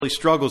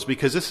struggles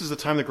because this is the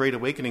time the Great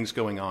Awakening is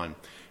going on.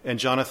 And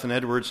Jonathan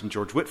Edwards and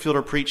George Whitefield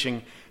are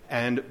preaching.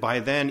 And by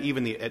then,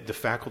 even the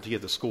faculty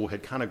of the school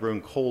had kind of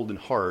grown cold and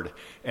hard.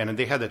 And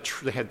they had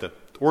the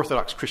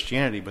Orthodox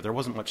Christianity, but there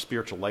wasn't much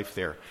spiritual life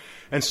there.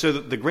 And so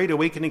the Great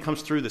Awakening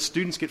comes through. The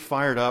students get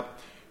fired up.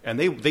 And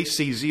they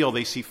see zeal,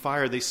 they see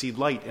fire, they see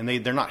light. And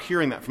they're not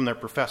hearing that from their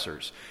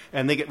professors.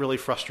 And they get really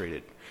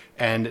frustrated.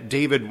 And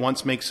David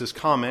once makes this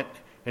comment.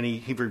 And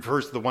he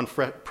refers to the one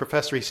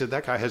professor. He said,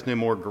 that guy has no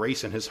more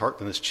grace in his heart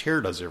than this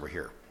chair does over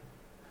here.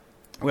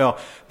 Well,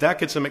 that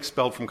gets him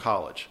expelled from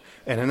college.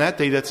 And in that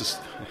day,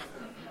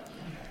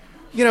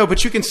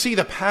 but you can see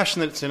the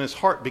passion that's in his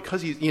heart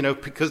because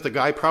because the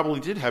guy probably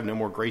did have no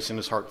more grace in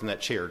his heart than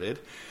that chair did.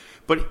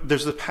 But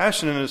there's the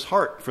passion in his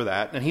heart for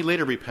that. And he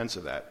later repents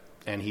of that.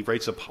 And he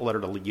writes a letter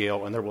to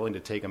Yale, and they're willing to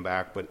take him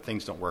back, but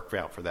things don't work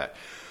out for that.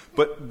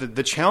 But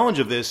the challenge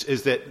of this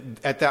is that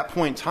at that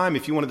point in time,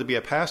 if you wanted to be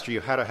a pastor, you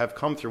had to have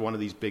come through one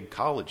of these big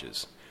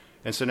colleges.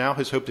 And so now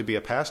his hope to be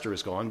a pastor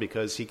is gone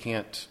because he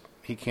can't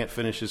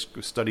finish his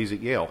studies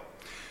at Yale.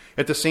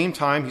 At the same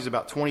time, he's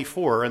about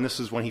 24, and this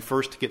is when he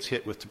first gets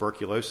hit with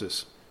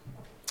tuberculosis.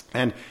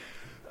 And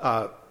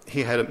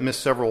he had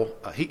missed several.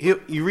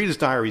 You read his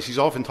diaries, he's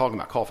often talking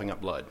about coughing up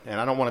blood. And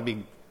I don't want to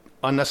be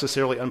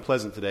unnecessarily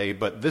unpleasant today,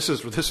 but this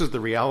is the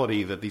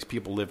reality that these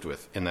people lived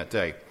with in that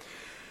day.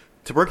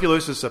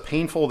 Tuberculosis is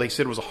painful. They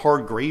said it was a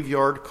hard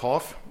graveyard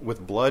cough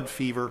with blood,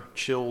 fever,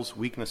 chills,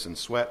 weakness, and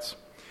sweats.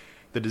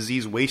 The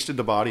disease wasted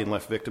the body and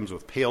left victims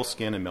with pale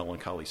skin and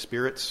melancholy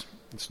spirits.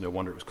 It's no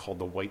wonder it was called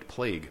the White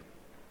Plague.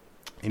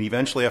 And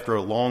eventually, after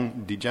a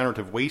long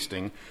degenerative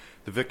wasting,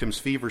 the victim's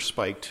fever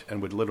spiked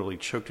and would literally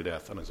choke to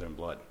death on his own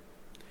blood.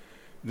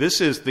 This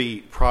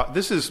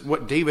is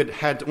what David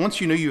had.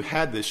 Once you knew you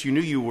had this, you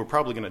knew you were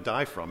probably going to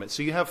die from it.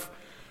 So you have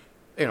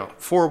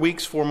 4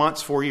 weeks, 4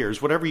 months, 4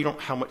 years, whatever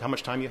how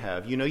much time you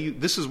have,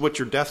 this is what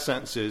your death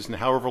sentence is, and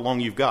however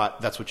long you've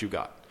got, that's what you've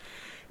got.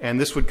 And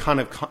this would kind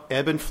of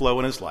ebb and flow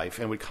in his life,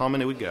 and would come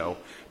and it would go.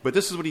 But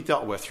this is what he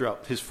dealt with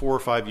throughout his 4 or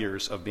 5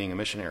 years of being a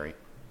missionary.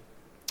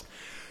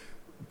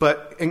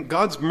 But in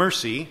God's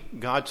mercy,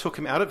 God took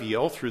him out of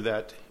Yale through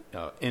that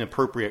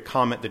inappropriate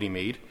comment that he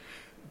made.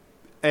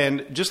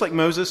 And just like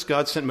Moses,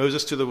 God sent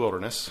Moses to the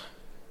wilderness,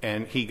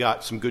 and he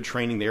got some good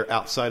training there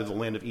outside of the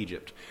land of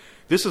Egypt.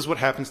 This is what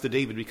happens to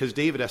David, because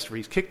David, after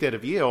he's kicked out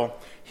of Yale,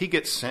 he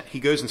goes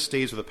and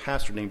stays with a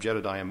pastor named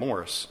Jedediah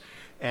Morris,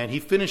 and he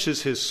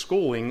finishes his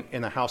schooling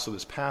in the house of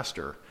this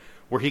pastor,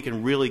 where he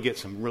can really get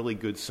some really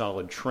good,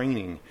 solid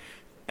training,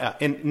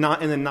 and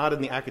not in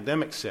the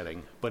academic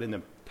setting, but in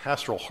the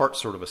pastoral heart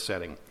sort of a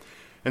setting.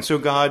 And so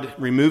God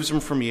removes him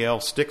from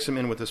Yale, sticks him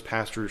in with his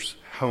pastor's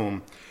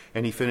home,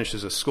 and he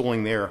finishes his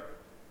schooling there.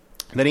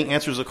 And then he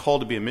answers a call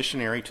to be a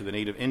missionary to the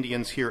native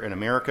Indians here in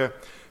America.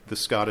 The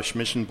Scottish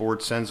Mission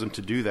Board sends him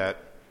to do that.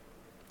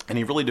 And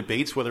he really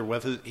debates whether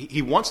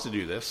he wants to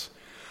do this,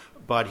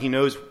 but he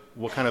knows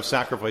what kind of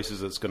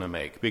sacrifices it's going to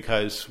make,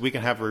 because we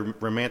can have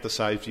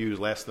romanticized views,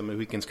 Last of the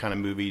Mohicans kind of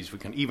movies.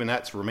 Even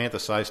that's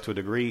romanticized to a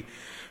degree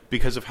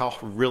because of how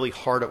really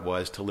hard it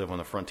was to live on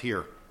the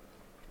frontier.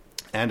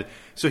 And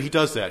so he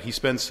does that. He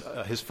spends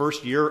his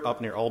first year up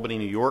near Albany,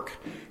 New York,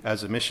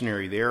 as a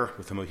missionary there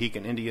with the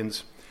Mohican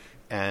Indians.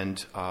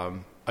 And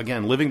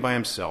again, living by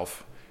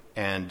himself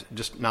and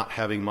just not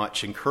having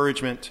much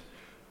encouragement.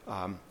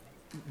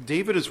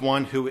 David is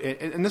one who,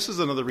 and this is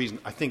another reason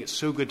I think it's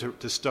so good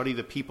to study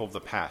the people of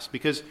the past,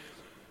 because,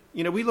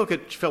 we look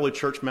at fellow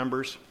church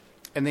members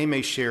and they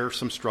may share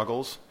some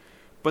struggles,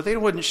 but they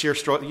wouldn't share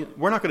struggles.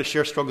 We're not going to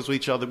share struggles with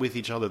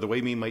each other the way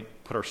we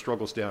might put our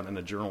struggles down in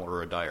a journal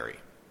or a diary,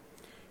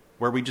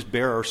 where we just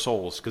bare our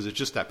souls, because it's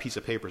just that piece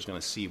of paper is going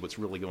to see what's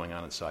really going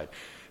on inside.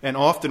 And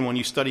often when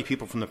you study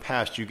people from the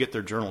past, you get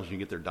their journals, you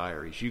get their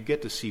diaries. You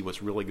get to see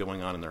what's really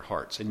going on in their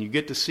hearts. And you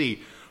get to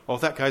see,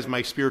 that guy's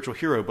my spiritual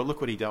hero, but look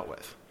what he dealt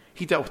with.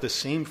 He dealt with the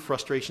same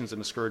frustrations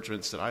and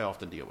discouragements that I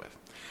often deal with.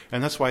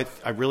 And that's why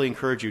I really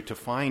encourage you to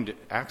find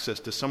access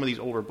to some of these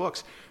older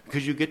books,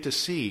 because you get to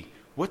see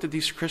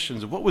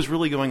what was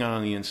really going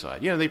on the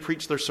inside. They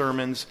preached their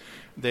sermons,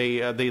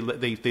 they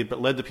led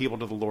the people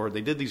to the Lord,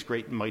 they did these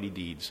great and mighty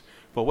deeds,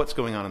 but what's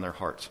going on in their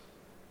hearts?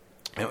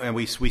 And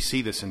we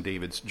see this in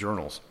David's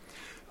journals.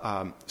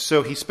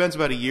 So he spends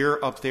about a year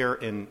up there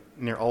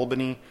near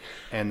Albany,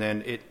 and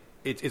then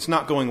it's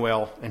not going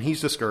well, and he's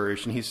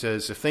discouraged, and he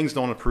says, if things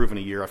don't improve in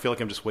a year, I feel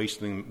like I'm just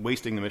wasting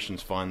the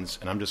mission's funds,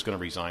 and I'm just going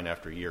to resign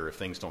after a year if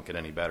things don't get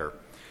any better,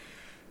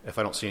 if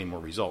I don't see any more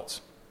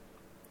results.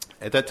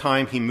 At that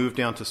time, he moved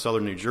down to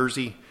southern New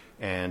Jersey,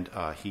 and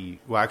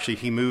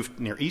he moved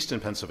near Easton,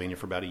 Pennsylvania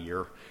for about a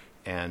year,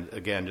 and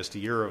again, just a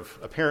year of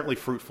apparently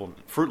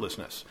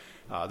fruitlessness.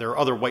 There are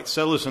other white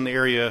settlers in the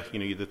area,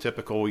 the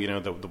typical,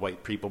 the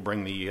white people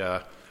bring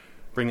the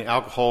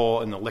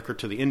alcohol and the liquor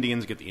to the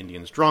Indians, get the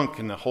Indians drunk,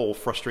 and the whole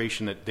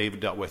frustration that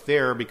David dealt with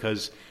there,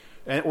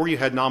 or you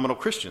had nominal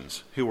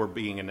Christians who were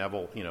being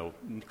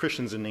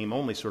Christians in name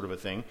only sort of a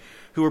thing,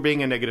 who were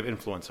being a negative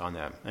influence on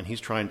them. And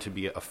he's trying to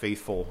be a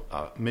faithful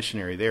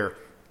missionary there.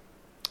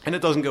 And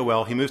it doesn't go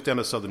well. He moves down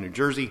to southern New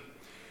Jersey.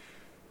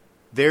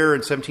 There in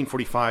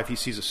 1745, he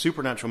sees a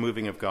supernatural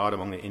moving of God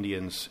among the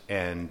Indians,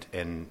 and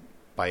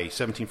by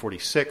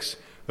 1746,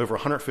 over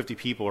 150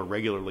 people are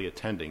regularly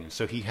attending. And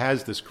so he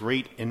has this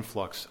great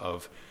influx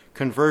of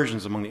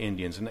conversions among the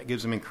Indians, and that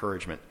gives him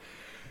encouragement.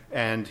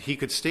 And he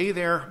could stay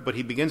there, but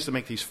he begins to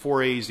make these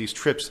forays, these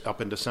trips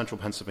up into central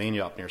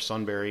Pennsylvania, up near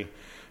Sunbury,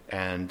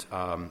 and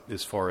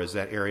as far as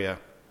that area.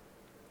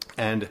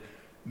 And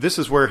this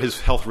is where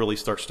his health really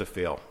starts to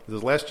fail. The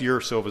last year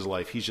or so of his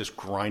life, he's just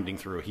grinding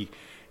through.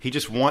 He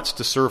just wants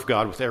to serve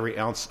God with every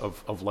ounce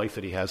of life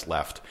that he has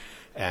left.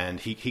 And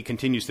he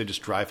continues to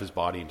just drive his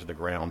body into the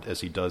ground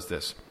as he does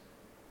this.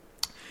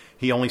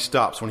 He only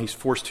stops when he's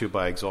forced to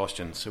by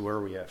exhaustion. So where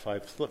are we at?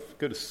 5?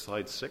 Go to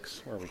slide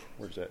 6. Where are we?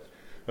 Where's that?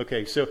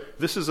 Okay, so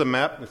this is a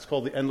map. It's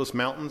called the Endless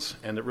Mountains,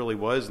 and it really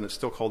was, and it's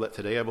still called that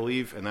today, I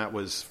believe, and that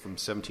was from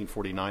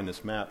 1749,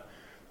 this map.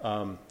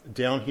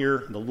 Down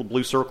here, the little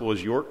blue circle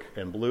is York,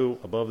 and blue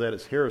above that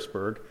is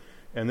Harrisburg,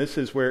 and this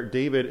is where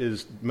David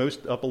is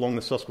most up along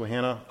the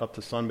Susquehanna, up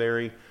to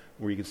Sunbury,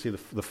 where you can see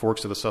the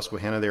forks of the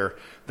Susquehanna there.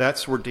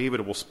 That's where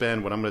David will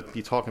spend what I'm going to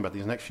be talking about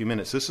these next few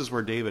minutes. This is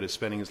where David is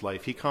spending his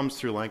life. He comes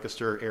through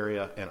Lancaster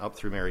area and up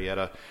through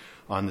Marietta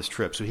on this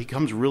trip, so he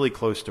comes really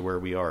close to where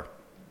we are.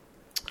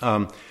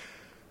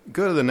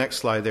 Go to the next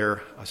slide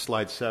there,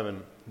 slide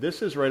 7.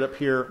 This is right up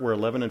here where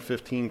 11 and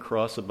 15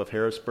 cross above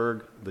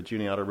Harrisburg. The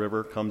Juniata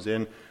River comes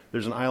in.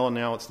 There's an island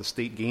now. It's the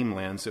state game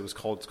lands. It's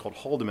called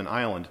Haldeman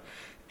Island.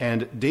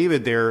 And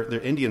David there,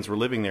 the Indians were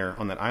living there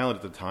on that island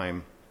at the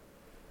time.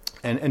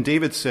 And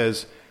David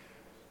says,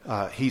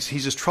 he's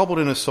just troubled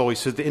in his soul. He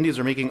says the Indians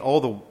are making all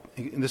the,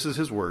 and this is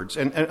his words.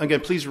 And again,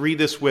 please read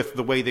this with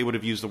the way they would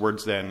have used the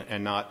words then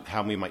and not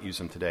how we might use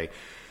them today.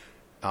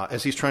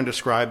 As he's trying to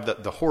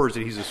describe the horrors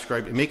that he's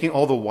described, making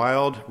all the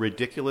wild,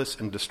 ridiculous,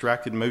 and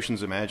distracted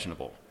motions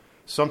imaginable.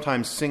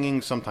 Sometimes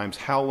singing, sometimes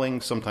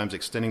howling, sometimes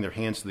extending their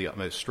hands to the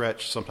utmost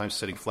stretch, sometimes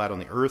sitting flat on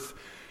the earth,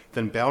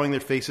 then bowing their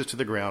faces to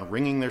the ground,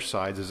 wringing their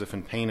sides as if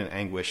in pain and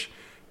anguish,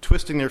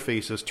 twisting their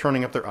faces,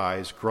 turning up their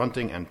eyes,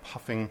 grunting and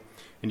puffing.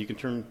 And you can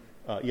turn,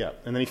 and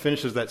then he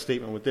finishes that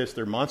statement with this: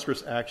 their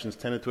monstrous actions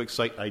tended to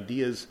excite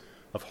ideas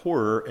of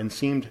horror and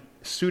seemed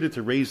suited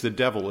to raise the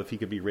devil if he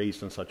could be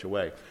raised in such a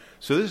way.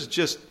 So this is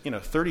just,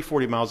 30,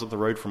 40 miles up the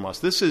road from us.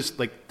 This is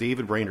like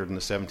David Brainerd in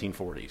the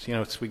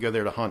 1740s. We go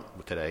there to hunt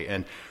today.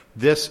 And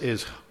this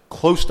is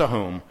close to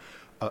home,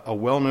 a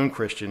well-known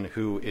Christian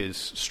who is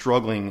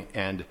struggling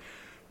and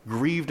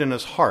grieved in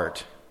his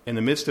heart in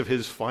the midst of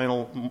his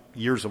final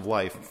years of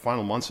life,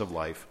 final months of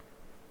life,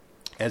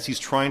 as he's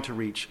trying to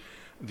reach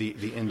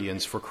the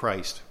Indians for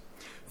Christ.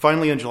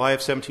 Finally, in July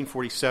of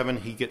 1747,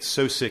 he gets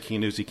so sick he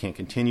knows he can't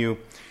continue.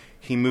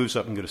 He moves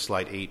up, and go to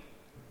slide 8.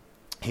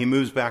 He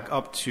moves back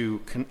up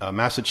to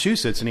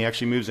Massachusetts, and he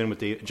actually moves in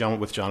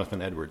with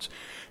Jonathan Edwards.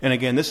 And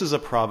again, this is a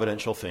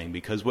providential thing,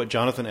 because what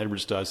Jonathan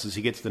Edwards does is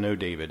he gets to know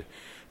David,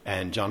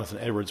 and Jonathan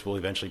Edwards will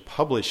eventually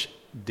publish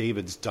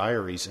David's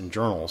diaries and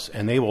journals,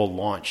 and they will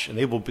launch, and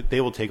they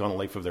will take on a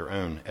life of their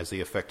own as they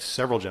affect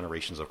several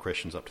generations of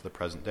Christians up to the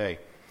present day.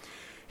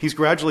 He's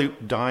gradually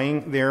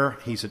dying there.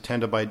 He's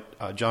attended by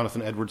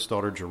Jonathan Edwards'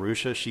 daughter,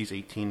 Jerusha. She's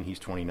 18, he's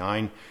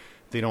 29.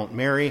 They don't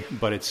marry,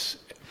 but it's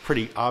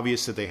pretty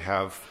obvious that they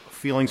have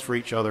feelings for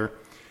each other.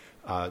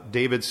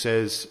 David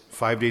says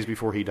 5 days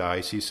before he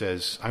dies, he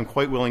says, "I'm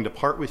quite willing to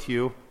part with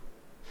you,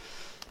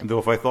 though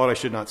if I thought I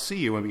should not see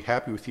you and be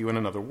happy with you in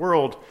another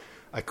world,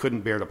 I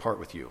couldn't bear to part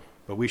with you,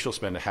 but we shall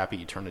spend a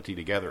happy eternity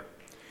together."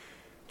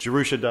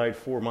 Jerusha died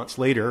 4 months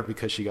later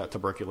because she got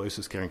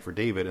tuberculosis caring for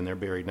David, and they're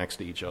buried next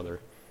to each other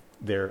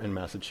there in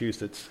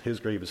Massachusetts. His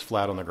grave is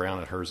flat on the ground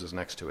and hers is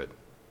next to it.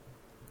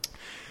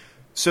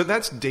 So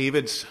that's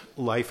David's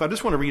life. I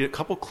just want to read a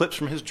couple clips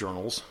from his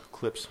journals.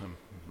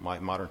 My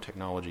modern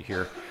technology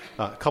here.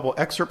 A couple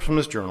excerpts from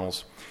his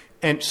journals.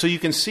 And so you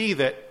can see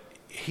that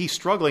he's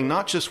struggling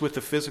not just with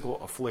the physical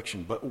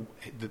affliction, but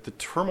the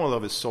turmoil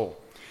of his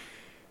soul.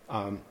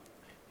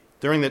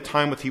 During that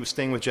time he was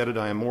staying with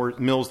Jedediah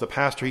Mills, the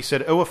pastor, he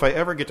said, "Oh, if I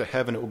ever get to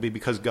heaven, it will be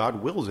because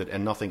God wills it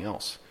and nothing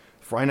else.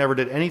 For I never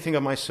did anything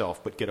of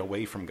myself but get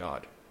away from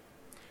God."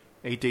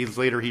 8 days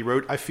later he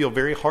wrote, "I feel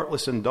very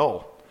heartless and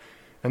dull.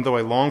 And though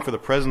I long for the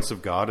presence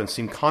of God and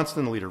seem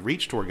constantly to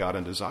reach toward God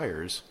in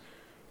desires,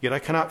 yet I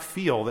cannot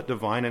feel that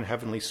divine and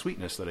heavenly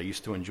sweetness that I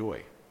used to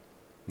enjoy.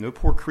 No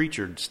poor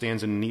creature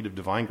stands in need of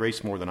divine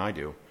grace more than I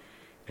do,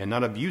 and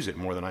not abuse it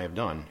more than I have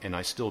done, and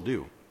I still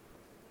do."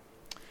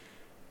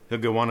 He'll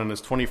go on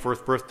his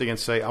 21st birthday and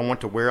say, "I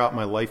want to wear out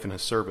my life in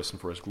his service and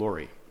for his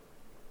glory."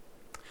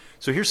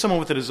 So here's someone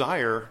with a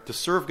desire to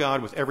serve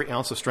God with every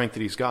ounce of strength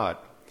that he's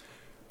got.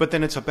 But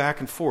then it's a back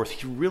and forth.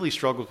 He really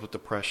struggles with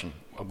depression,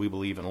 we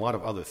believe, and a lot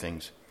of other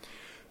things.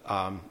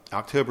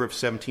 October of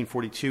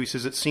 1742, he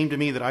says, "It seemed to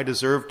me that I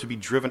deserved to be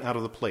driven out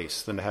of the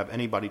place than to have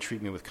anybody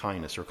treat me with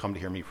kindness or come to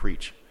hear me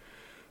preach.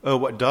 Oh,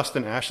 what dust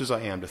and ashes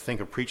I am to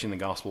think of preaching the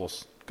gospel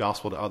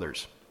to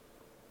others.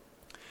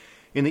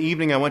 In the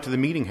evening, I went to the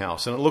meeting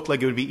house, and it looked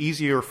like it would be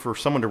easier for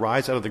someone to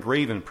rise out of the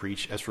grave and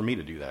preach as for me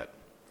to do that.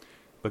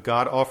 But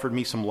God offered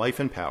me some life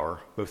and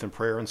power, both in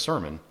prayer and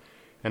sermon,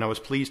 and I was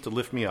pleased to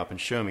lift me up and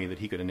show me that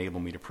he could enable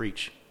me to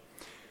preach.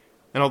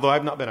 And although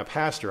I've not been a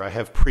pastor, I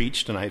have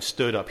preached and I have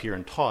stood up here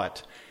and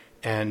taught.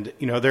 And,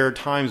 there are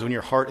times when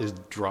your heart is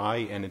dry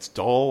and it's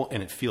dull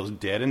and it feels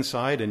dead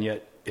inside, and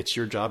yet it's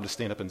your job to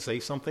stand up and say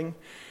something.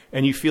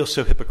 And you feel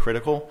so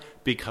hypocritical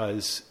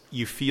because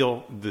you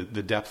feel the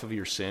depth of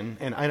your sin.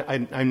 And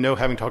I know,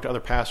 having talked to other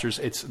pastors,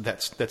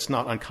 that's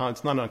not uncommon.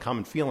 It's not an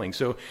uncommon feeling.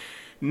 So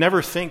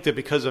never think that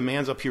because a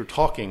man's up here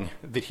talking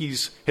that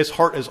his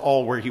heart is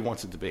all where he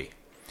wants it to be.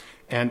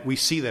 And we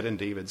see that in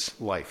David's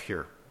life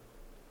here.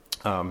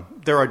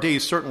 There are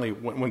days, certainly,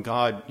 when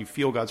you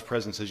feel God's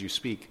presence as you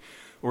speak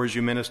or as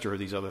you minister or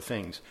these other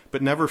things.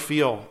 But never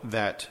feel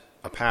that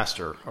a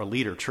pastor or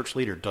leader, church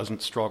leader,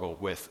 doesn't struggle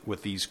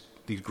with these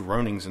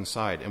groanings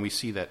inside. And we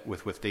see that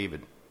with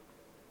David.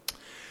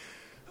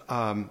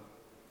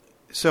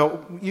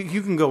 So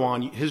you can go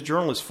on. His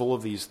journal is full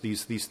of these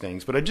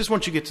things. But I just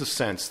want you to get the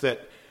sense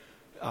that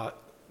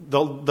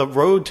the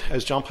road,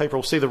 as John Piper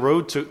will say, the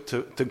road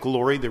to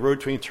glory, the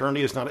road to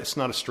eternity it's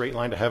not a straight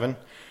line to heaven.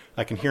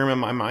 I can hear him in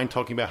my mind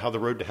talking about how the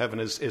road to heaven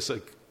is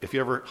if you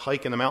ever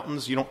hike in the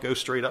mountains, you don't go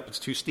straight up. It's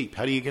too steep.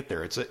 How do you get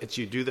there? It's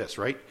you do this,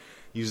 right?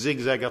 You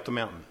zigzag up the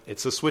mountain.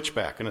 It's a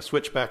switchback and a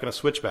switchback and a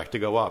switchback to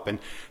go up. And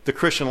the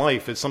Christian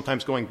life is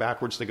sometimes going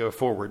backwards to go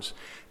forwards.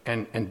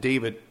 And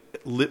David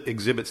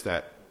exhibits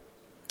that.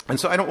 And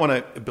so I don't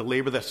want to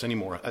belabor this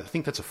anymore. I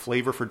think that's a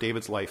flavor for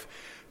David's life.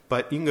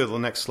 But you can go to the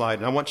next slide.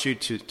 And I want you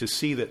to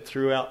see that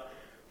throughout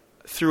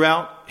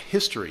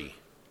history,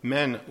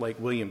 men like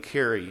William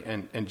Carey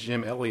and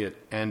Jim Elliot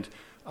and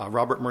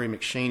Robert Murray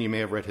McCheyne, you may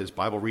have read his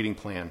Bible reading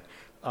plan.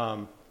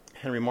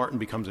 Henry Martin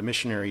becomes a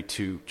missionary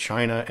to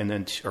China and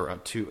then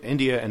to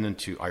India and then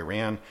to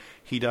Iran.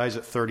 He dies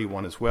at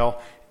 31 as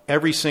well.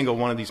 Every single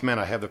one of these men,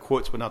 I have the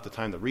quotes but not the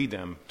time to read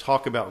them,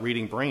 talk about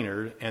reading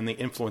Brainerd and the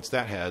influence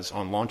that has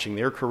on launching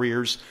their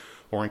careers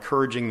or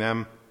encouraging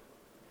them.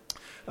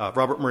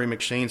 Robert Murray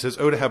McCheyne says,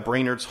 "Oh, to have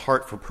Brainerd's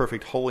heart for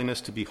perfect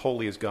holiness, to be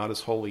holy as God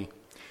is holy."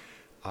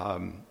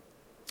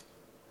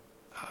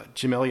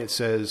 Jim Elliot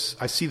says,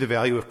 "I see the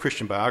value of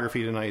Christian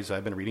biography tonight as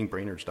I've been reading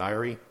Brainerd's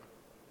diary.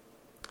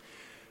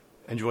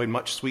 Enjoyed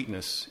much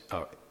sweetness."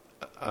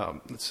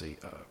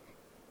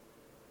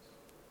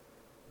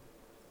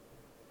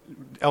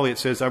 Elliot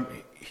says,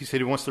 he said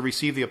he wants to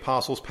receive the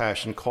apostles'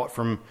 passion caught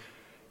from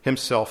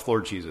himself,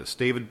 Lord Jesus.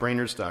 David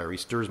Brainerd's diary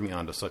stirs me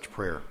on to such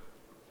prayer.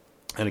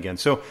 And again,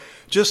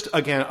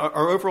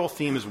 our overall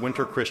theme is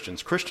winter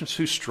Christians. Christians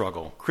who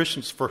struggle.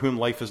 Christians for whom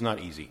life is not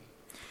easy.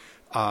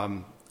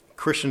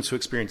 Christians who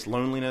experience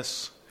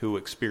loneliness, who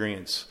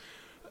experience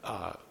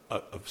a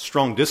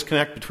strong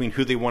disconnect between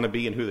who they want to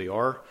be and who they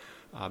are,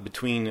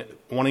 between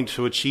wanting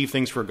to achieve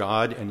things for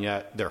God and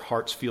yet their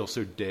hearts feel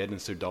so dead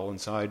and so dull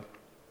inside.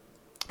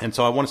 And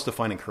so I want us to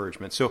find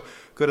encouragement. So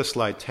go to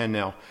slide 10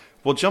 now.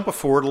 We'll jump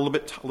forward a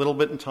little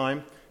bit in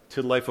time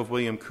to the life of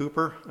William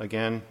Cooper.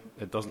 Again,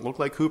 it doesn't look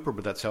like Cooper,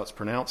 but that's how it's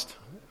pronounced.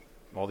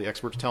 All the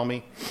experts tell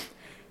me.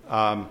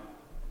 I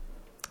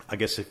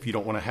guess if you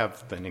don't want to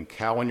have the name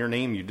Cow in your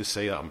name, you just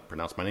say,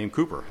 pronounce my name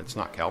Cooper. It's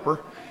not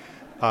Cowper.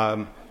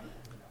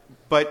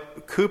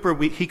 But Cooper,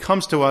 he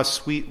comes to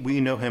us,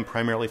 we know him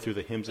primarily through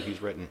the hymns that he's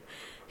written.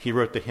 He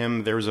wrote the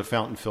hymn, "There is a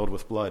Fountain Filled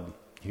with Blood."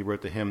 He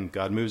wrote the hymn,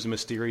 "God moves in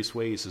mysterious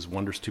ways, his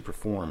wonders to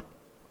perform."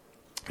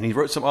 And he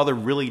wrote some other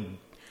really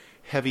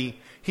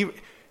heavy...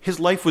 His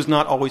life was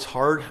not always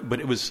hard, but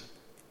it was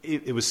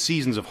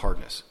seasons of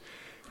hardness.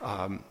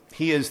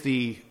 He is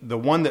the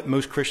one that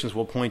most Christians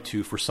will point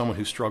to for someone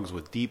who struggles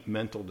with deep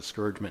mental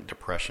discouragement,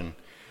 depression,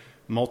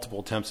 multiple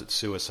attempts at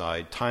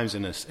suicide, times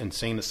in an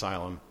insane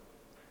asylum,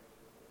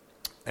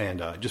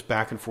 and just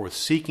back and forth,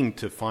 seeking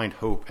to find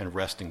hope and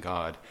rest in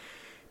God,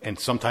 and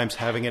sometimes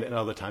having it and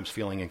other times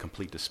feeling in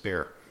complete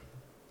despair.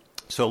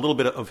 So a little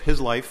bit of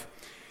his life.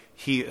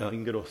 You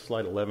can go to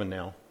slide 11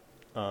 now.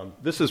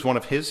 This is one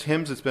of his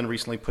hymns that's been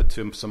recently put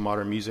to some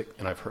modern music,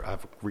 and I've a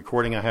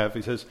recording I have.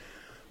 He says,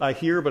 "I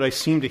hear, but I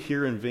seem to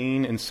hear in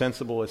vain,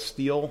 insensible as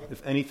steel.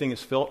 If anything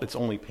is felt, it's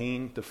only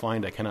pain. To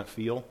find, I cannot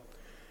feel."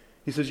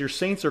 He says, "Your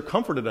saints are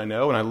comforted, I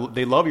know, and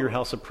they love your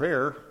house of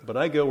prayer, but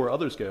I go where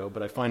others go,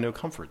 but I find no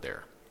comfort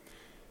there."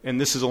 And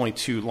this is only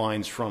 2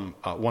 lines from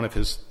one of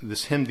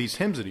these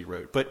hymns that he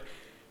wrote. But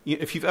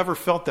if you've ever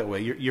felt that way,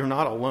 you're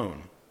not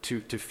alone.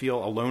 To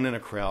feel alone in a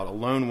crowd,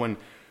 alone when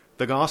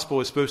the gospel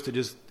is supposed to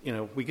just,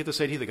 we get this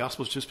idea the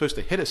gospel is just supposed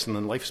to hit us, and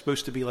then life's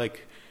supposed to be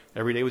like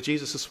every day with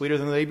Jesus is sweeter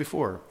than the day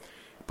before.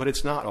 But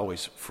it's not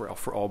always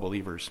for all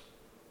believers.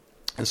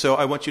 And so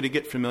I want you to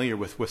get familiar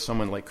with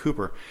someone like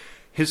Cooper.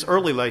 His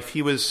early life, he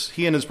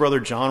and his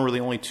brother John were the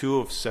only 2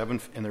 of 7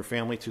 in their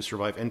family to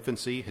survive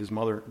infancy. His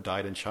mother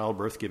died in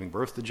childbirth, giving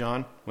birth to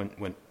John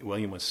when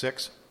William was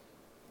 6.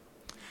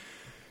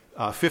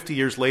 50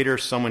 years later,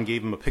 someone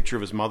gave him a picture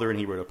of his mother, and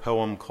he wrote a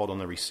poem called "On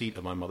the Receipt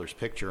of My Mother's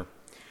Picture."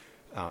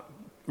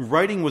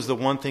 Writing was the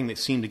one thing that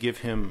seemed to give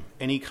him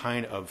any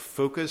kind of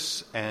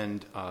focus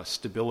and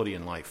stability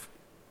in life.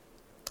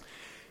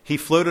 He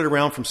floated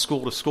around from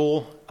school to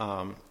school,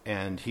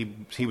 and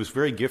he was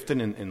very gifted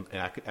in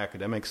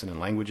academics and in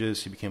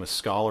languages. He became a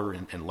scholar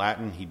in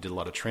Latin. He did a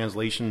lot of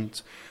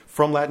translations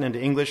from Latin into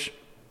English.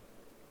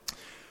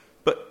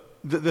 But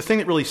the thing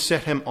that really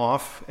set him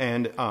off,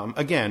 and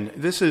again,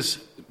 this is,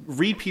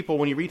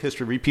 when you read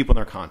history, read people in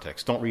their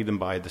context. Don't read them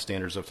by the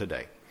standards of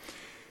today.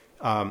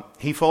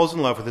 He falls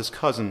in love with his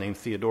cousin named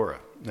Theodora.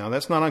 Now,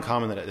 that's not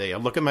uncommon today. I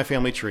look at my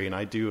family tree, and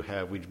I do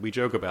have, we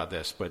joke about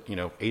this, but,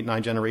 8,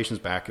 9 generations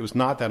back, it was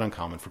not that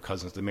uncommon for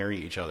cousins to marry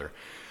each other.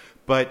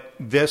 But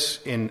this,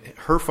 in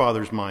her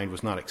father's mind,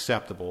 was not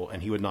acceptable,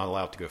 and he would not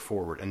allow it to go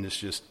forward. And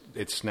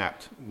it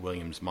snapped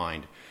William's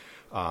mind.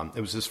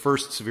 It was his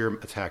first severe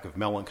attack of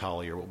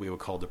melancholy, or what we would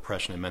call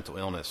depression and mental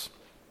illness.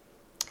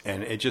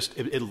 And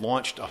it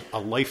launched a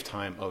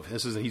lifetime of,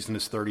 he's in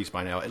his 30s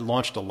by now, it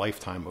launched a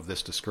lifetime of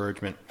this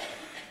discouragement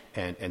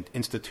and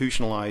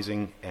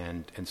institutionalizing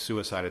and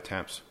suicide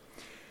attempts.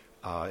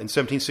 In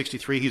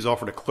 1763, he's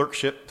offered a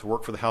clerkship to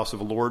work for the House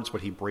of Lords,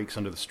 but he breaks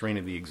under the strain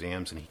of the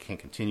exams and he can't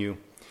continue.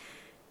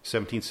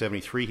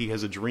 1773, he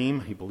has a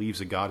dream. He believes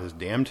that God has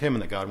damned him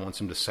and that God wants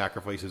him to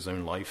sacrifice his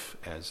own life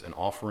as an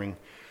offering,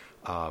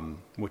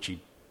 which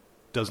he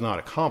does not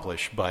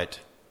accomplish, but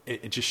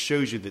it just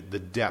shows you the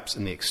depths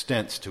and the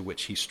extents to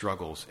which he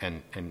struggles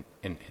and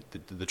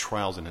the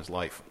trials in his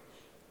life.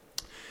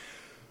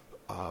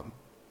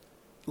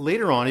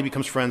 Later on, he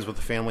becomes friends with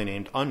a family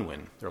named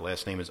Unwin. Their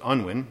last name is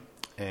Unwin,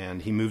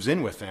 and he moves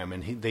in with them,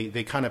 and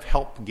they kind of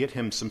help get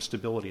him some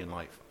stability in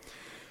life.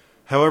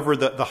 However,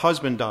 the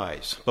husband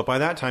dies, but by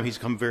that time he's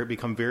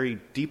become very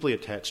deeply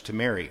attached to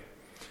Mary.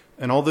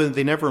 And although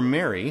they never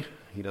marry,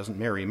 he doesn't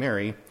marry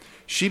Mary,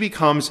 she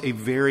becomes a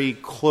very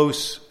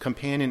close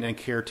companion and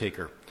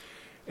caretaker.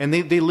 And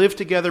they live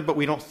together, but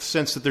we don't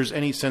sense that there's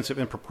any sense of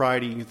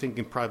impropriety. You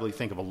can probably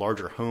think of a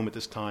larger home at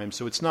this time.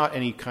 So it's not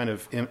any kind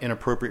of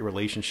inappropriate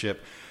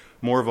relationship,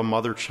 more of a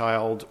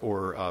mother-child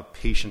or a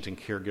patient and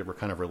caregiver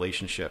kind of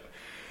relationship.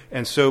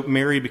 And so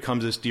Mary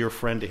becomes this dear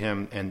friend to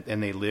him, and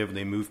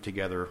they move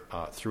together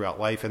throughout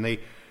life. And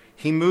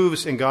he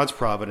moves, in God's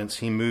providence,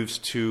 he moves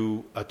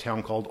to a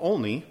town called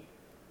Olney,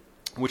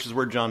 which is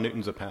where John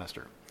Newton's a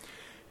pastor.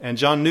 And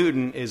John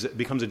Newton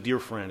becomes a dear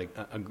friend,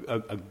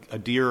 a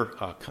dear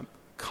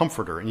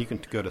comforter. And you can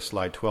go to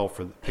slide 12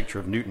 for the picture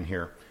of Newton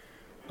here.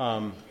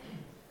 I'm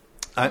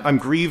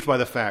grieved by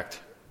the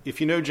fact,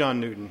 if you know John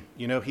Newton,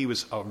 he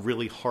was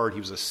he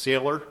was a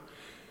sailor.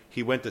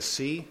 He went to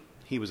sea.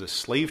 He was a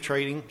slave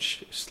trading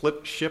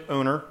ship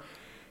owner.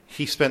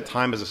 He spent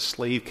time as a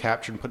slave,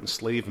 captured and put in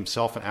slave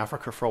himself in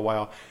Africa for a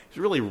while. He's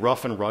really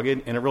rough and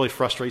rugged, and it really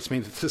frustrates me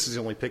that this is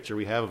the only picture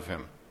we have of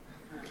him.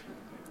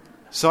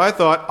 So I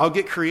thought, I'll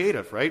get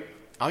creative, right?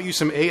 I'll use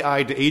some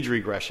AI to age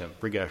regress him.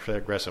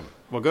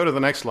 Well, go to the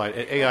next slide.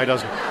 AI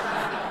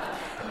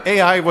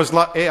was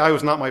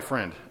not my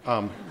friend.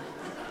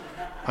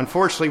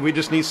 Unfortunately, we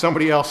just need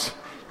somebody else,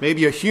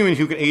 maybe a human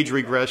who can age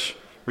regress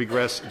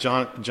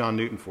John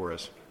Newton for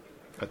us.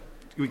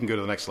 We can go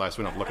to the next slide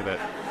so we don't have to look at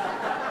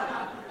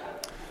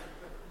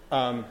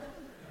that.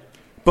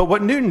 But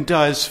what Newton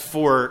does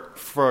for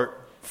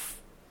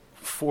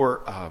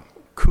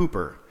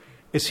Cooper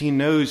is he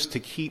knows to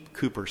keep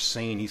Cooper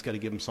sane, he's got to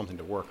give him something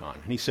to work on.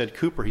 And he said,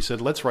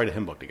 let's write a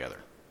hymn book together.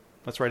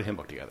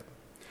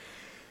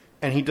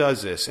 And he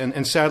does this.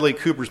 And sadly,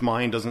 Cooper's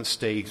mind doesn't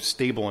stay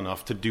stable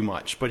enough to do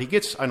much. But he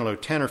gets, 10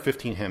 or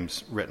 15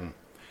 hymns written.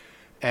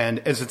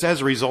 And it's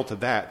as a result of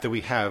that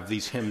we have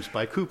these hymns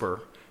by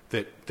Cooper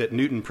that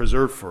Newton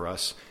preserved for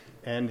us.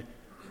 And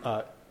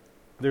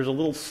there's a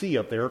little C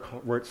up there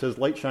where it says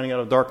light shining out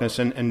of darkness.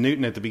 And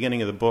Newton at the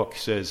beginning of the book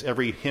says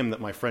every hymn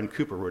that my friend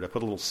Cooper wrote, I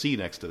put a little C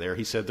next to there.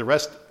 He said the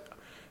rest,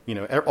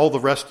 all the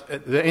rest,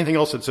 anything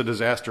else that's a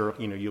disaster,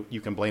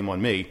 you can blame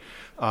on me.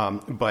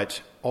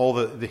 But all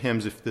the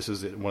hymns, if this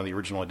is one of the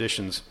original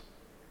editions,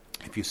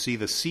 if you see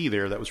the C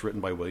there, that was written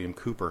by William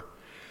Cooper.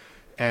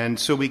 And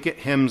so we get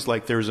hymns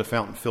like There's a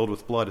Fountain Filled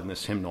with Blood in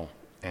this hymnal,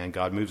 and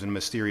God moves in a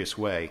mysterious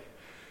way.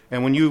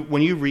 And when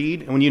you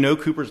read, and when you know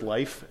Cooper's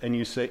life, and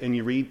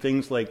you read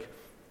things like,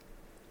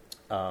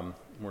 when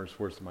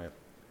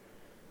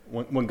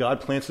God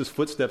plants his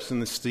footsteps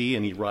in the sea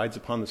and he rides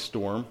upon the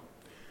storm,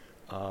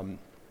 or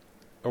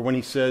when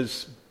he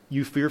says,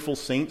 you fearful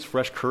saints,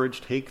 fresh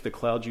courage take, the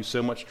clouds you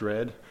so much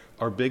dread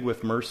are big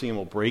with mercy and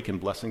will break in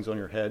blessings on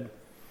your head.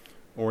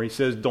 Or he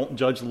says, don't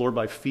judge the Lord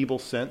by feeble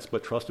sense,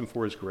 but trust him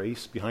for his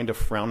grace. Behind a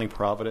frowning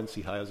providence,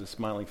 he hides a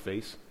smiling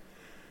face.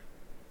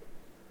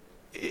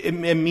 It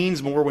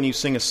means more when you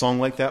sing a song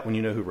like that when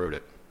you know who wrote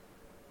it.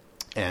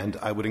 And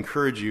I would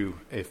encourage you,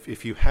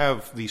 if you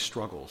have these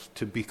struggles,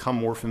 to become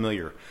more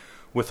familiar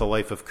with the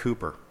life of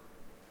Cooper.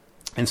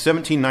 In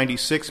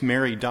 1796,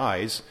 Mary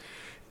dies,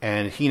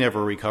 and he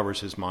never recovers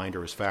his mind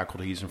or his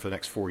faculties, and for the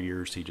next 4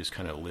 years, he just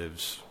kind of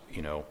lives,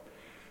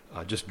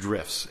 just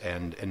drifts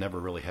and never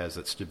really has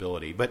that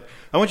stability. But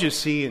I want you to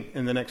see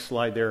in the next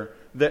slide there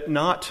that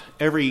not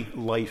every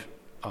life,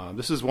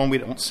 this is one we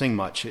don't sing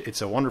much,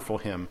 it's a wonderful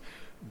hymn,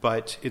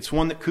 but it's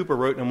one that Cooper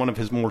wrote in one of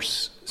his more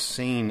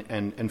sane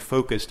and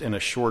focused and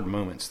assured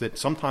moments, that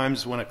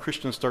sometimes when a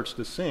Christian starts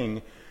to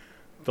sing,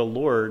 the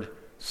Lord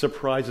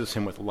surprises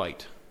him with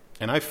light.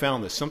 And I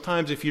found this.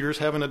 Sometimes if you're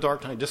just having a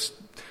dark time, just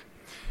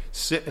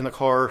sit in the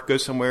car, go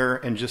somewhere,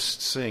 and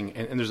just sing.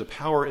 And there's a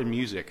power in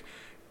music.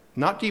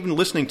 Not even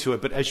listening to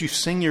it, but as you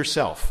sing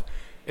yourself,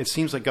 it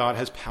seems like God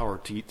has power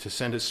to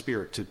send his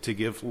Spirit to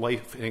give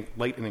light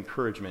and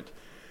encouragement.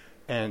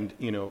 And,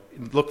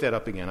 look that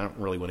up again. I don't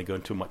really want to go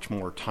into much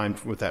more time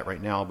with that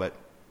right now.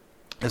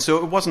 And so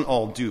it wasn't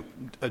all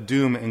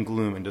doom and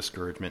gloom and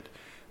discouragement.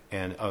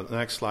 And the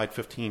next slide,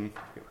 15. I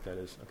forget what that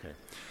is. Okay.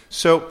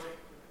 So I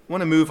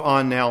want to move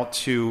on now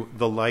to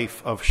the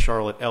life of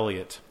Charlotte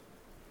Elliott.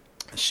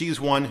 She's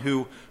one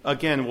who,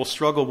 again, will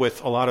struggle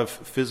with a lot of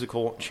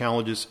physical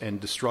challenges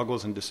and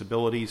struggles and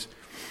disabilities.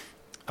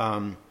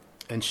 And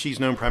she's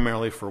known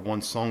primarily for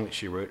one song that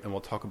she wrote, and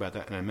we'll talk about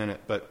that in a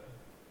minute. But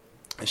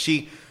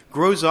she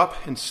grows up,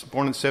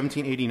 born in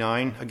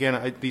 1789.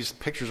 Again, these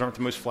pictures aren't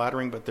the most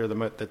flattering, but they're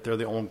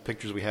the only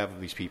pictures we have of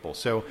these people.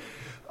 So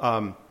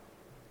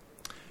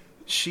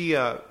she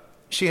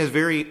has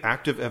very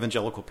active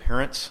evangelical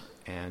parents,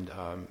 and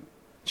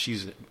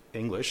she's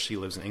English. She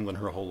lives in England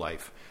her whole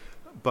life.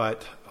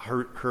 But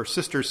her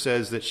sister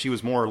says that she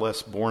was more or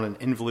less born an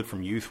invalid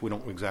from youth. We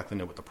don't exactly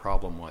know what the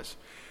problem was.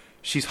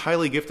 She's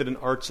highly gifted in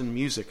arts and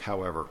music,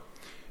 however.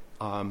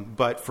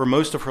 But for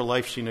most of her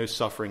life, she knows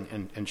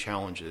suffering and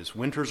challenges.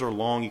 Winters are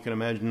long. You can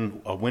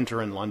imagine a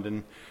winter in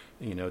London,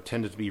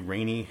 tended to be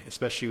rainy,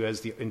 especially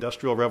as the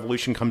Industrial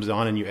Revolution comes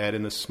on and you add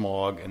in the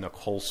smog and the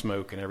coal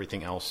smoke and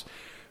everything else.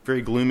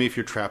 Very gloomy if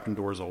you're trapped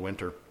indoors all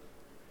winter.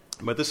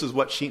 But this is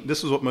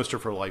what most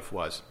of her life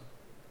was.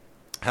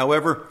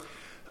 However,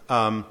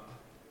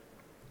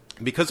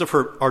 because of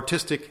her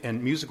artistic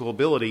and musical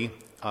ability,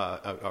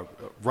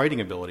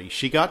 writing ability,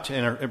 she got to,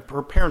 and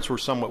her parents were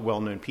somewhat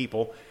well-known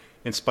people,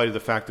 in spite of the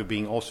fact of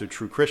being also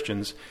true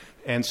Christians.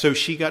 And so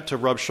she got to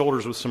rub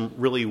shoulders with some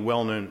really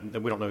well-known,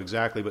 we don't know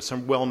exactly, but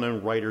some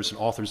well-known writers and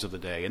authors of the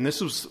day. And this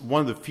was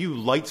one of the few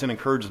lights and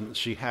encouragement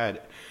she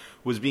had,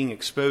 was being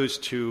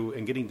exposed to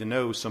and getting to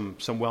know some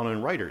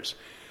well-known writers.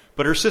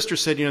 But her sister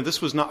said,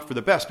 this was not for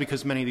the best,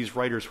 because many of these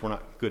writers were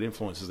not good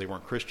influences. They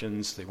weren't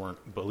Christians. They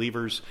weren't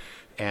believers.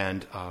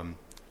 And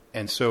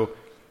so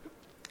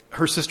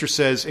her sister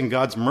says, in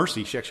God's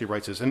mercy, she actually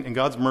writes this, in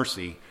God's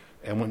mercy,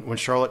 and when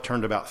Charlotte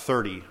turned about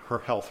 30, her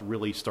health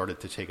really started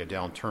to take a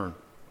downturn.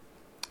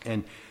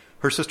 And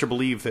her sister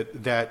believed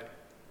that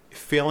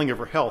failing of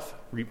her health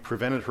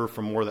prevented her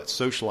from more of that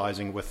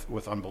socializing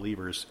with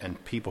unbelievers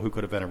and people who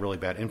could have been a really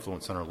bad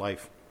influence on her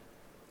life.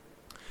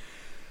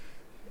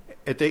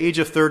 At the age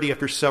of 30,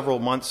 after several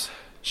months,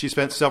 she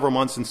spent several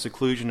months in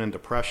seclusion and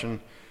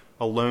depression,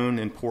 alone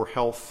in poor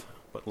health,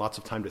 but lots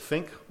of time to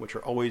think, which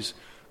are always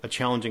a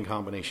challenging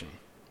combination.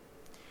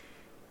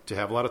 To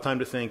have a lot of time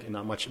to think and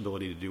not much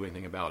ability to do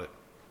anything about it.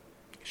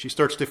 She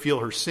starts to feel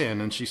her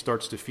sin, and she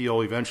starts to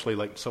feel eventually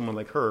like someone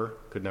like her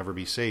could never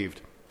be saved.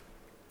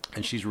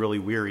 And she's really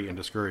weary and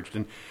discouraged.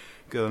 And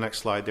go to the next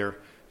slide there,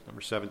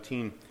 number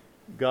 17.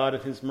 God,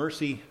 in his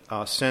mercy,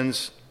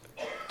 sends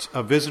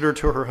a visitor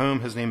to her home.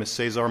 His name is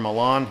Cesar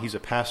Millan. He's a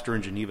pastor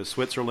in Geneva,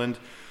 Switzerland,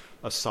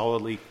 a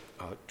solidly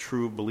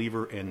true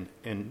believer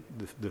in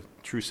the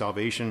true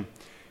salvation.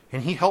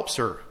 And he helps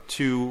her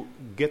to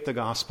get the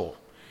gospel.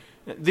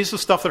 This is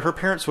stuff that her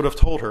parents would have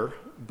told her,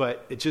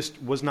 but it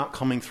just was not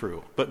coming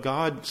through. But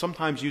God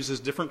sometimes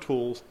uses different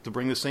tools to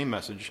bring the same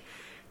message.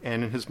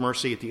 And in his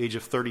mercy, at the age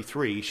of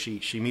 33,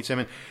 she meets him.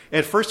 And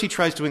at first, he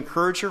tries to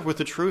encourage her with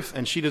the truth,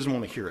 and she doesn't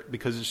want to hear it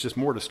because it's just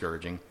more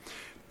discouraging.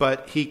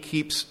 But he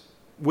keeps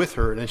with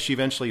her, and she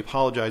eventually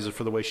apologizes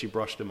for the way she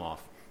brushed him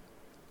off.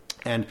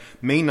 And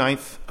May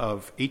 9th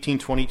of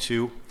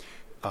 1822,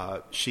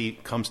 she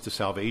comes to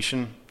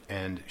salvation.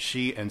 And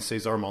she and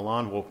Cesar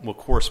Millan will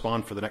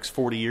correspond for the next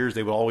 40 years.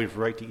 They will always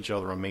write to each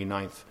other on May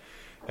 9th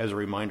as a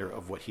reminder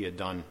of what he had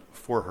done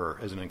for her,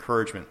 as an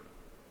encouragement.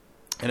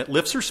 And it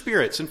lifts her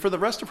spirits. And for the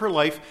rest of her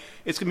life,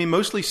 it's going to be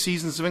mostly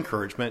seasons of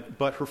encouragement,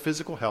 but her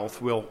physical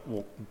health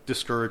will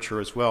discourage her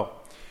as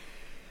well.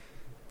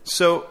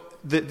 So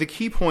the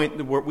key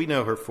point, what we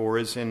know her for,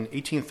 is in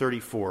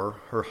 1834,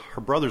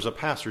 her brother's a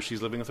pastor.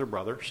 She's living with her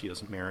brother. She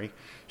doesn't marry.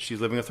 She's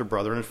living with her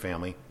brother and her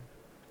family.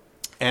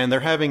 And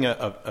they're having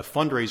a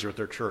fundraiser at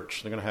their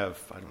church. They're going to have,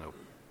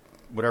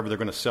 whatever they're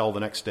going to sell the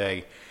next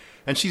day.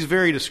 And she's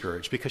very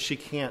discouraged because she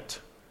can't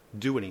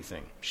do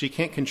anything. She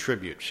can't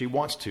contribute. She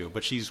wants to,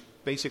 but she's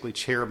basically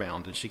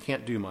chair-bound and she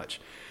can't do much.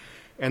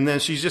 And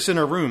then she's just in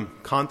her room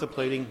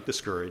contemplating,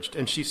 discouraged.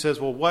 And she says,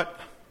 well, what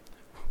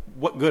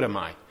good am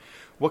I?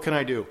 What can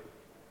I do?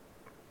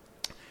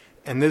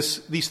 And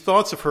these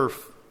thoughts of her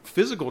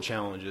physical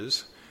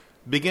challenges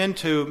begin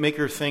to make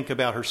her think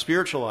about her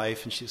spiritual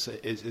life, and she said,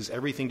 is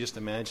everything just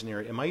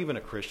imaginary? Am I even a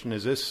Christian?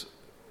 Is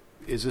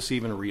this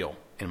even real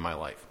in my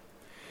life?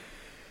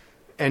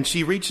 And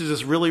she reaches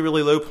this really,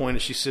 really low point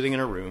as she's sitting in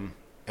her room,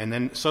 and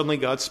then suddenly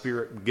God's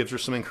Spirit gives her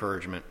some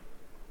encouragement.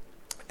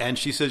 And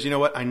she says, you know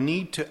what? I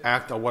need to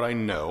act on what I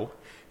know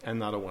and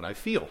not on what I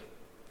feel.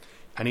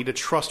 I need to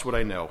trust what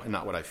I know and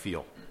not what I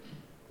feel.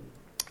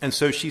 And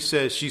so she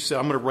said,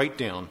 I'm going to write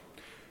down.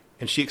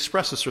 And she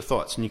expresses her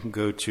thoughts. And you can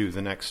go to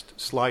the next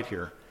slide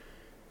here.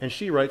 And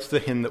she writes the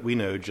hymn that we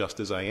know, Just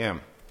As I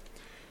Am.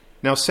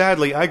 Now,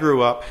 sadly, I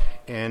grew up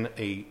in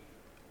a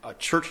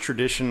church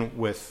tradition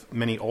with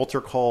many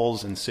altar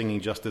calls and singing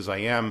Just As I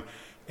Am.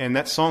 And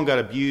that song got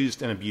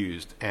abused and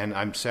abused. And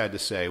I'm sad to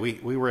say,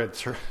 we were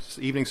at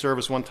evening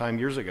service one time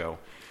years ago.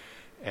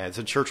 It's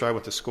a church I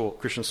went to school,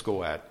 Christian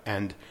school at.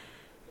 And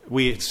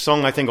we had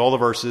sung, I think, all the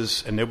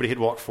verses, and nobody had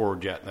walked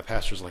forward yet. And the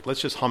pastor's like,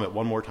 let's just hum it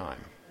one more time.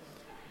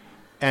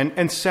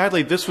 And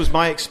sadly, this was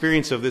my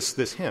experience of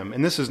this hymn.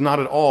 And this is not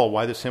at all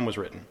why this hymn was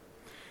written.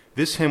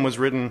 This hymn was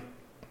written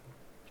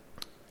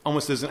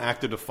almost as an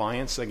act of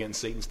defiance against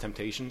Satan's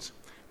temptations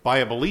by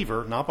a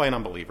believer, not by an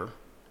unbeliever.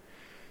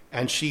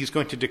 And she's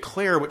going to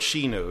declare what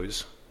she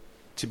knows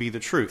to be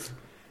the truth.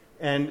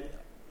 And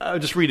I'll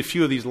just read a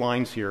few of these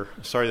lines here.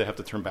 Sorry that I have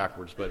to turn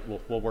backwards, but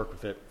we'll work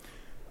with it.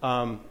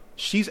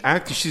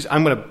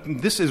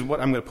 This is what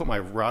I'm going to put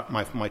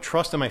my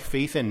trust and my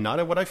faith in, not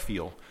in what I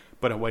feel,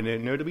 but what I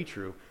know to be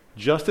true.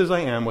 Just as I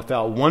am,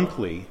 without one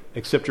plea,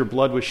 except your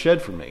blood was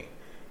shed for me,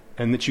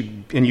 and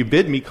you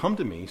bid me come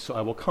to me, so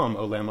I will come,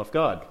 O Lamb of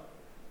God.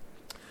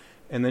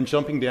 And then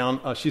jumping down,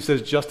 she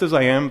says, just as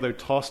I am, though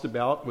tossed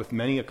about with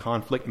many a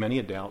conflict, many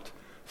a doubt,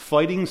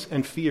 fightings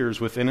and fears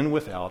within and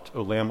without,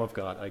 O Lamb of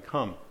God, I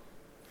come.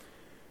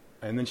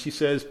 And then she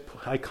says,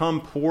 I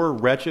come poor,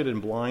 wretched,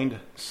 and blind,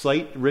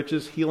 sight,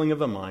 riches, healing of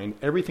the mind,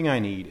 everything I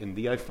need, in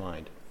thee I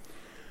find.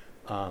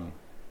 And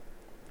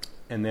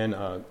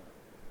then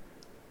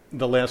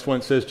the last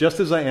one says,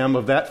 just as I am,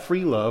 of that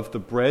free love, the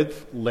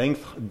breadth,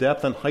 length,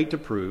 depth, and height to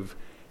prove,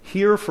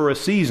 here for a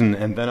season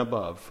and then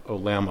above, O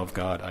Lamb of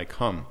God, I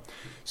come.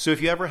 So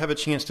if you ever have a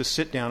chance to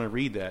sit down and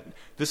read that,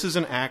 this is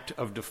an act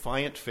of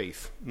defiant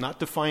faith, not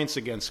defiance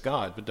against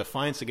God, but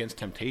defiance against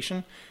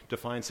temptation,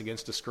 defiance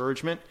against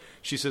discouragement.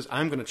 She says,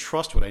 I'm going to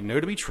trust what I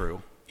know to be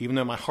true, even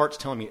though my heart's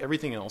telling me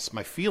everything else.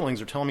 My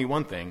feelings are telling me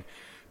one thing,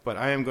 but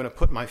I am going to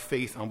put my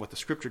faith on what the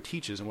Scripture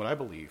teaches and what I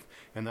believe,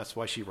 and that's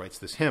why she writes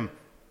this hymn.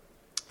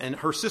 And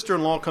her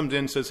sister-in-law comes in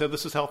and says, hey,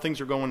 this is how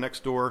things are going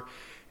next door.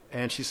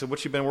 And she said,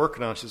 what you been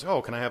working on? She says,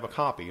 oh, can I have a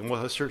copy? And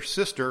well, her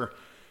sister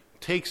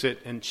takes it,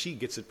 and she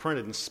gets it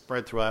printed and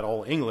spread throughout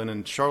all England.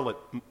 And Charlotte,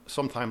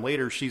 sometime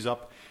later, she's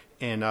up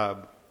and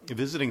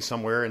visiting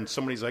somewhere, and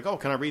somebody's like, oh,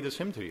 can I read this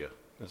hymn to you?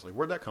 And it's like,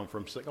 where'd that come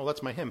from? She's like, oh,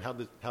 that's my hymn. How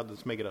did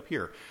this make it up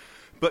here?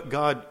 But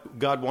God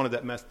wanted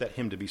that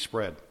hymn to be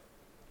spread,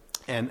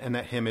 and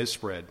that hymn is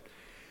spread.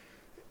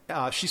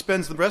 She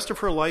spends the rest of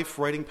her life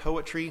writing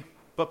poetry,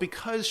 but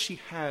because she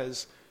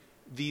has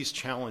these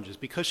challenges,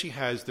 because she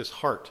has this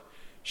heart,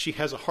 she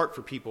has a heart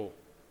for people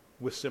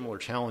with similar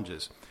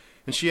challenges.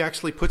 And she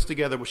actually puts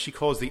together what she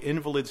calls the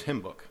Invalid's Hymn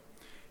Book.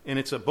 And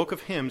it's a book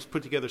of hymns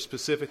put together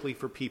specifically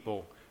for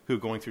people who are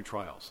going through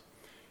trials.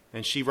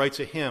 And she writes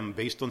a hymn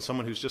based on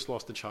someone who's just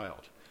lost a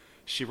child.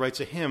 She writes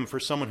a hymn for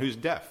someone who's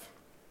deaf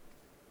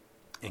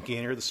and can't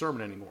hear the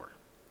sermon anymore.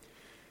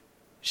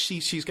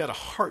 She's got a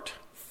heart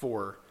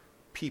for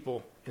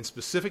people in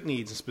specific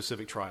needs and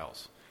specific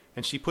trials.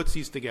 And she puts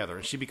these together,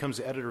 and she becomes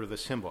the editor of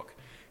this hymn book.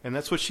 And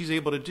that's what she's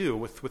able to do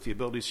with the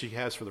abilities she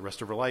has for the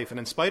rest of her life. And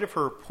in spite of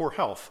her poor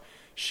health,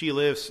 she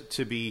lives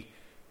to be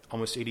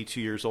almost 82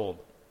 years old.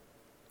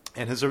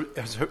 And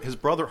her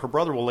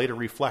brother will later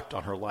reflect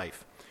on her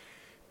life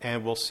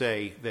and will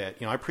say that,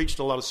 I preached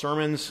a lot of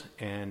sermons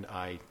and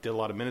I did a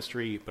lot of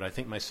ministry, but I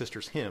think my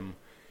sister's hymn,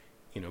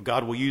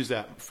 God will use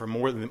that for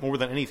more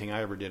than anything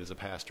I ever did as a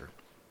pastor.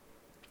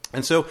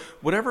 And so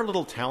whatever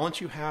little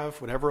talent you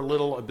have, whatever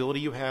little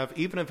ability you have,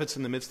 even if it's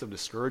in the midst of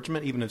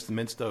discouragement, even if it's in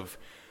the midst of,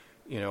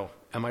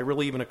 am I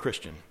really even a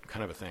Christian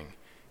kind of a thing,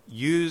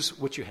 use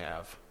what you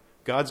have.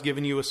 God's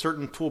given you a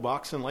certain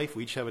toolbox in life.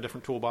 We each have a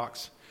different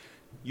toolbox.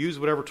 Use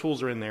whatever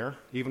tools are in there,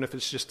 even if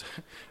it's just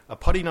a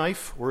putty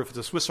knife or if it's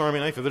a Swiss Army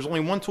knife. If there's only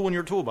one tool in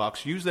your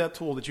toolbox, use that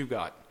tool that you've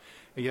got.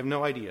 And you have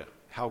no idea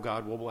how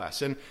God will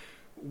bless. And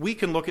we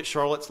can look at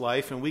Charlotte's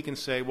life and we can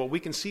say, well, we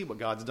can see what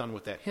God's done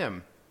with that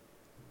hymn.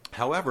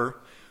 However,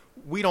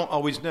 we don't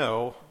always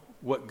know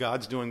what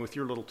God's doing with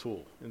your little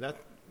tool. And that,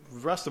 the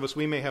rest of us,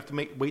 we may have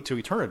to wait to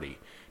eternity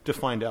to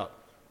find out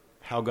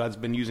how God's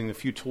been using the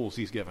few tools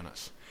he's given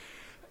us.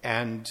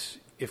 And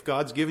if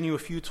God's given you a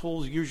few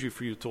tools, use your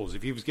few tools.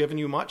 If he's given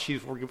you much, he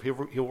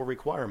will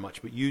require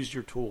much, but use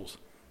your tools.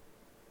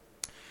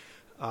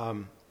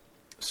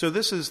 So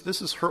this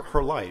is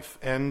her life.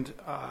 And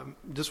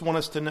just want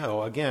us to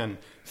know, again,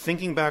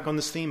 thinking back on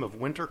this theme of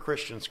winter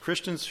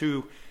Christians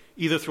who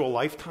either through a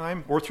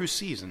lifetime or through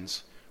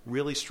seasons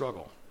really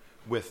struggle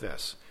with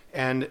this.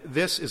 And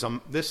this is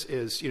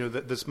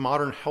this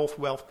modern health,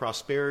 wealth,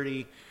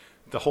 prosperity,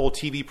 the whole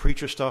TV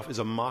preacher stuff is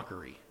a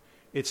mockery.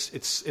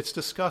 It's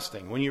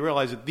disgusting when you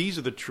realize that these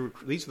are the true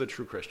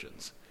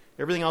Christians.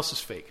 Everything else is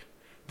fake.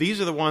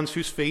 These are the ones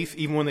whose faith,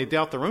 even when they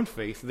doubt their own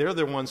faith, they're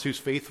the ones whose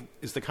faith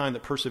is the kind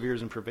that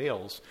perseveres and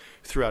prevails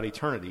throughout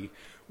eternity,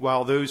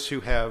 while those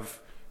who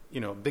have,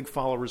 big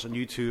followers on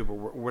YouTube or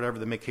whatever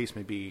the case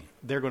may be,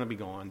 they're going to be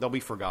gone. They'll be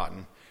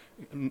forgotten.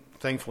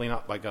 Thankfully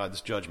not by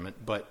God's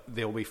judgment, but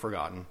they'll be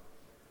forgotten.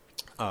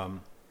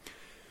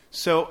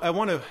 So I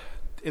want to,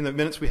 in the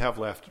minutes we have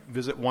left,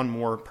 visit one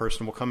more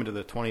person. We'll come into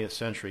the 20th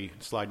century,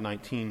 slide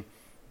 19,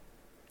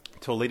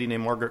 to a lady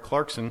named Margaret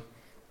Clarkson.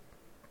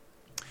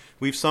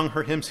 We've sung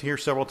her hymns here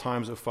several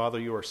times, "O Father,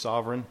 You Are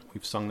Sovereign."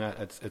 We've sung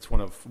that. It's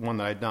one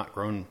that I'd not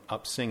grown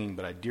up singing,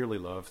 but I dearly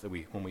love that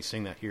when we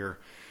sing that here.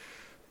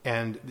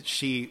 And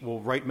she will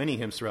write many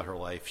hymns throughout her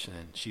life.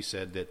 And she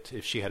said that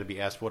if she had to be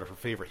asked what her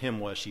favorite hymn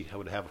was, she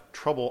would have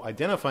trouble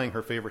identifying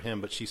her favorite hymn,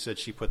 but she said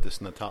she put this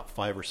in the top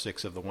 5 or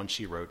 6 of the ones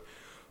she wrote.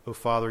 "O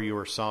Father, You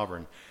Are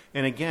Sovereign."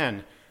 And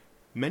again,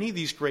 many of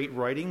these great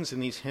writings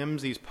and these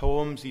hymns, these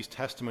poems, these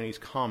testimonies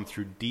come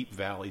through deep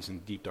valleys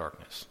and deep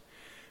darkness.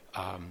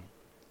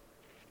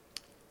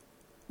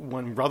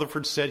 When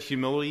Rutherford said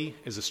humility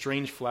is a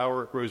strange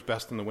flower, it grows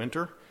best in the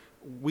winter,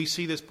 we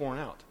see this borne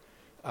out.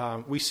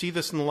 We see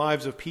this in the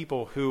lives of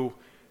people who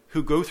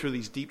go through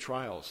these deep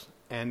trials,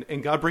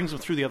 and God brings them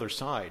through the other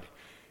side.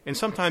 And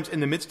sometimes in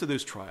the midst of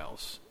those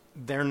trials,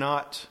 they're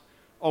not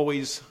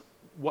always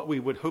what we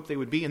would hope they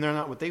would be, and they're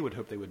not what they would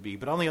hope they would be.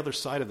 But on the other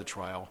side of the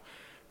trial,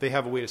 they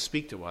have a way to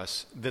speak to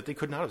us that they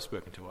could not have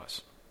spoken to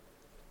us.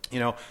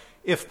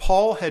 If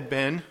Paul had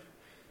been,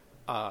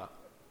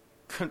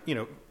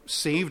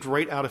 saved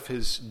right out of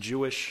his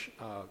Jewish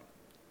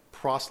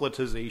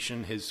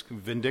proselytization, his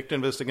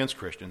vindictiveness against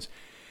Christians,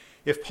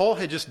 if Paul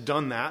had just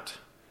done that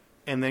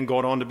and then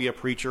gone on to be a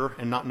preacher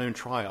and not known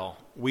trial,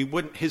 we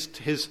wouldn't. His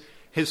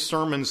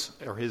sermons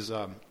or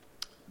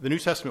the New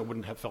Testament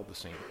wouldn't have felt the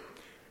same.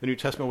 The New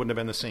Testament wouldn't have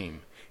been the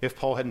same if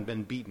Paul hadn't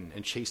been beaten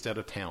and chased out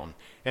of town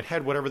and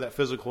had whatever that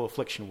physical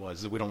affliction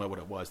was, that we don't know what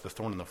it was, the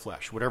thorn in the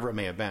flesh, whatever it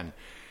may have been.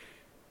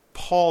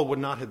 Paul would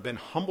not have been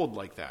humbled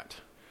like that.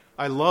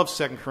 I love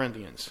 2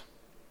 Corinthians.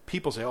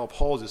 People say, "Oh,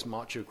 Paul is this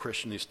macho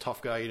Christian, this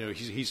tough guy.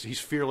 He's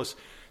fearless."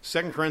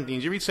 2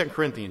 Corinthians. You read 2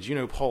 Corinthians,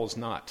 Paul is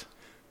not.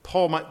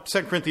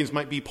 2 Corinthians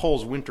might be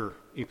Paul's winter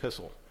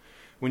epistle.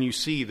 When you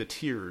see the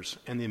tears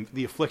and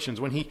the afflictions,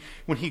 when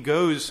he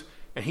goes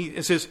and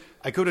it says,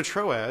 "I go to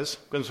Troas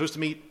because I'm supposed to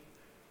meet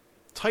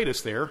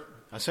Titus there.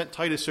 I sent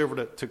Titus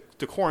over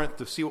to Corinth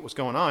to see what was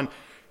going on,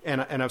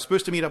 and I was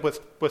supposed to meet up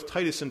with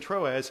Titus in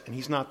Troas, and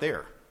he's not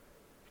there."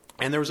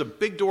 And there was a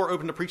big door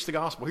open to preach the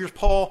gospel. Here's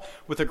Paul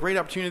with a great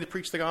opportunity to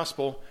preach the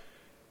gospel,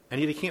 and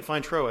yet he can't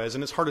find Troas,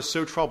 and his heart is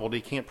so troubled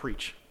he can't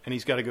preach, and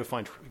he's got to go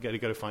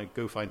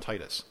find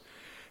Titus.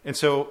 And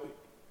so,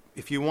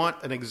 if you want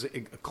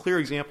a clear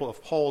example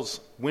of Paul's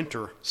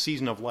winter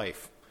season of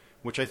life,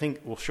 which I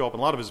think will show up in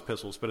a lot of his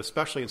epistles, but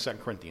especially in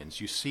 2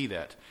 Corinthians, you see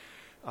that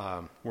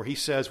where he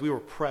says, "We were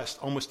pressed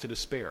almost to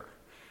despair.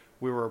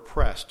 We were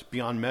oppressed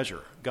beyond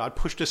measure. God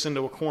pushed us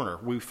into a corner.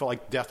 We felt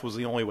like death was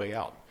the only way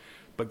out."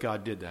 But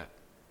God did that.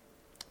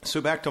 So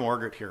back to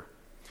Margaret here.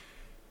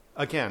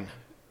 Again,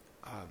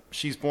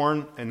 she's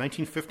born in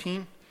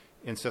 1915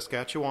 in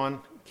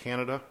Saskatchewan,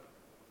 Canada.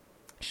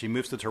 She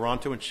moves to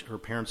Toronto and her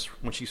parents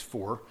when she's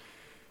 4.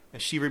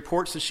 And she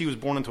reports that she was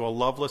born into a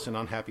loveless and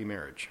unhappy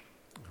marriage.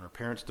 Her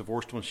parents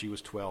divorced when she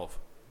was 12.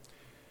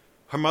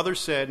 Her mother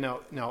said,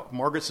 now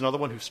Margaret's another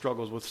one who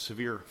struggles with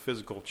severe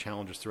physical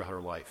challenges throughout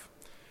her life.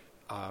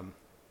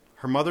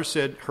 Her mother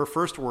said her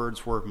first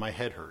words were, "My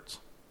head hurts."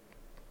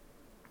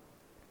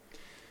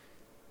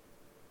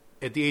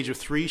 At the age of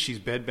 3, she's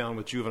bedbound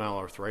with juvenile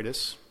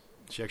arthritis.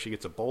 She actually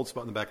gets a bald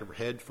spot in the back of her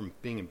head from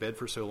being in bed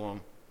for so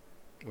long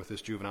with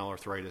this juvenile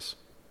arthritis.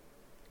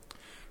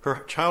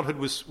 Her childhood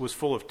was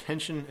full of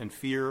tension and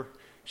fear.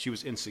 She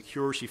was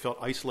insecure. She felt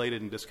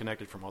isolated and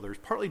disconnected from others,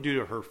 partly due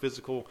to her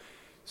physical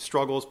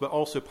struggles, but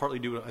also partly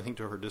due, I think,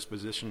 to her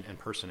disposition and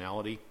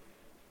personality.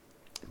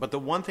 But the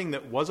one thing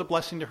that was a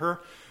blessing to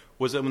her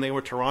was that when they were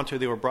in Toronto,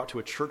 they were brought to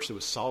a church that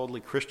was solidly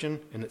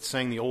Christian and that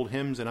sang the old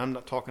hymns. And I'm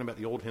not talking about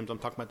the old hymns. I'm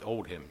talking about the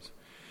old hymns.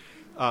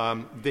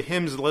 The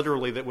hymns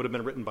literally that would have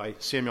been written by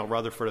Samuel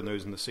Rutherford and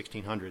those in the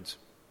 1600s,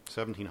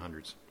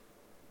 1700s.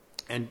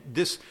 And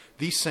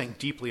these sank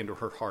deeply into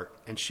her heart.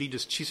 And she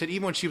said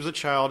even when she was a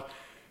child,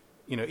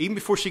 even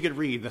before she could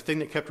read, the thing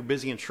that kept her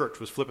busy in church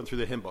was flipping through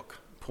the hymn book,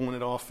 pulling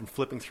it off and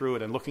flipping through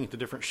it and looking at the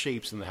different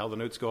shapes and how the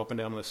notes go up and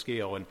down on the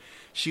scale. And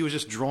she was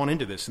just drawn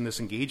into this, and this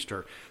engaged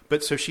her.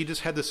 But so she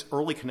just had this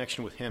early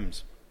connection with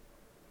hymns.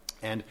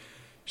 And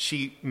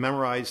she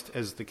memorized,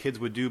 as the kids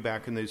would do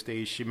back in those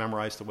days, she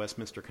memorized the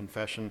Westminster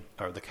Confession,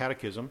 or the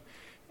Catechism,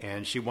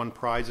 and she won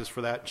prizes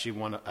for that. She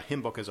won a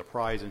hymn book as a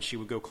prize, and she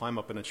would go climb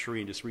up in a tree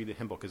and just read the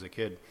hymn book as a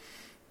kid.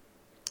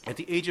 At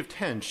the age of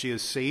 10, she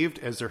is saved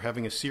as they're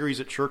having a series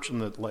at church on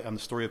the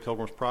story of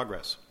Pilgrim's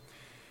Progress.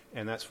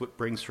 And that's what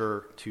brings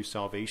her to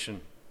salvation.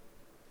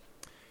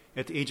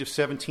 At the age of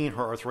 17,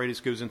 her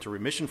arthritis goes into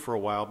remission for a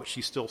while, but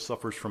she still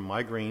suffers from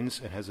migraines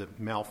and has a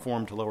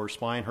malformed lower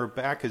spine. Her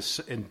back is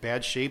in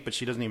bad shape, but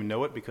she doesn't even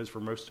know it because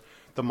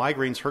the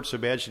migraines hurt so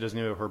bad she doesn't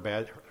know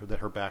that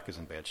her back is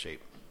in bad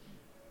shape.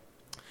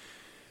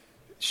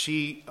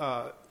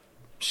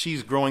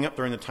 She's growing up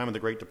during the time of the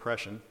Great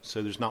Depression,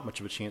 so there's not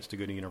much of a chance to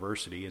go to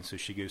university, and so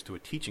she goes to a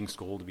teaching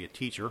school to be a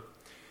teacher.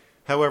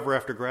 However,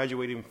 after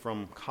graduating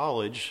from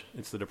college,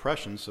 it's the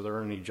Depression, so there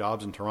aren't any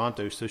jobs in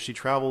Toronto, so she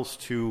travels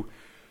to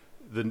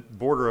the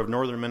border of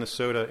northern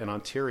Minnesota and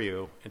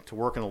Ontario and to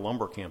work in a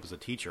lumber camp as a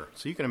teacher.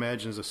 So you can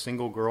imagine as a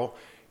single girl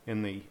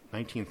in the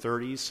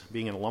 1930s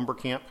being in a lumber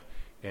camp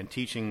and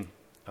teaching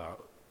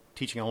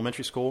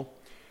elementary school.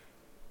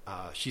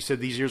 She said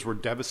these years were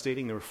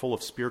devastating. They were full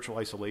of spiritual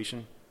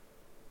isolation.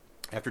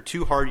 After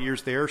 2 hard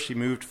years there, she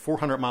moved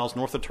 400 miles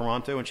north of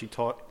Toronto, and she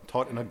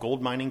taught in a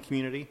gold mining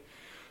community.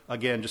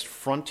 Again, just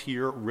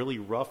frontier, really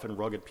rough and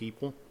rugged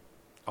people,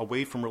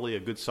 away from really a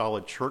good,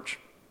 solid church.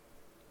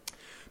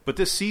 But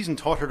this season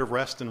taught her to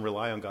rest and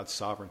rely on God's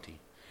sovereignty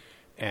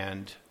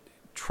and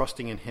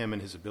trusting in Him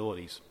and His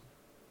abilities.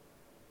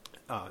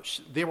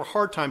 They were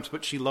hard times,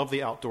 but she loved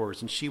the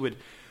outdoors, and she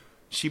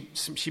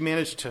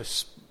managed to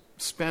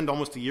spend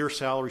almost a year's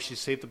salary. She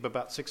saved up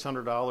about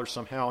 $600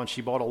 somehow, and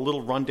she bought a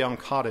little rundown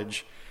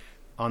cottage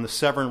on the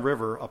Severn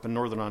River up in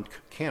northern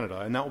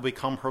Canada, and that will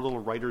become her little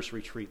writer's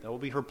retreat. That will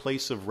be her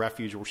place of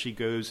refuge where she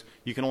goes.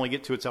 You can only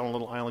get to it. It's on a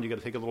little island. You got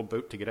to take a little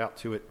boat to get out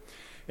to it.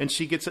 And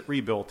she gets it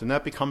rebuilt, and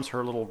that becomes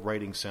her little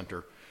writing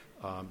center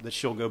that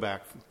she'll go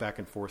back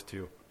and forth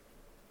to.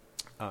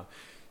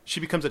 She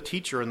becomes a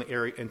teacher in the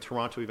area in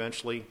Toronto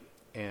eventually,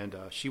 and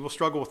she will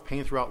struggle with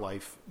pain throughout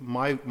life.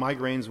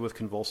 Migraines with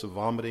convulsive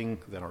vomiting,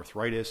 then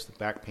arthritis,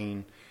 back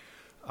pain.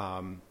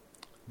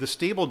 The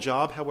stable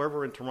job,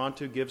 however, in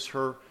Toronto gives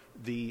her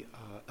the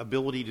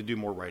ability to do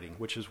more writing,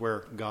 which is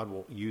where God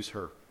will use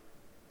her.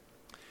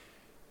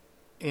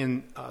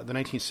 In the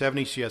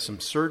 1970s, she has some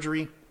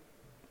surgery.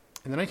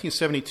 In the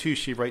 1972,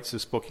 she writes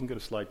this book. You can go to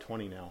slide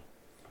 20 now.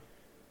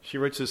 She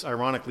writes this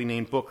ironically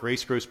named book,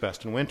 Grace Grows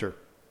Best in Winter.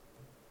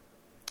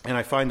 And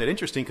I find that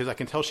interesting because I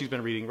can tell she's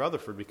been reading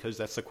Rutherford because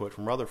that's the quote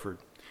from Rutherford.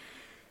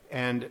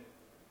 And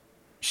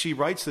she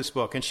writes this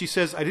book, and she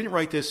says, I didn't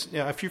write this.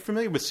 Now, if you're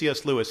familiar with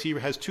C.S. Lewis, he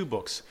has 2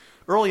 books.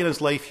 Early in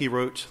his life, he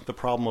wrote The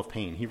Problem of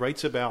Pain. He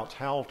writes about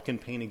how can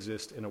pain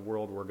exist in a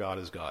world where God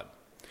is God.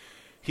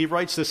 He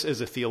writes this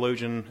as a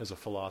theologian, as a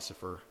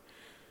philosopher,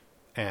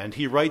 and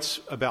he writes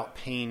about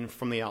pain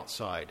from the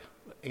outside,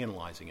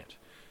 analyzing it.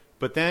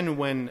 But then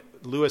when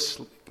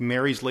Lewis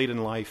marries late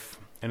in life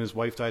and his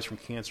wife dies from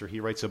cancer, he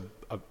writes a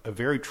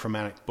very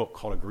traumatic book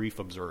called A Grief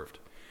Observed.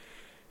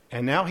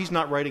 And now he's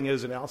not writing it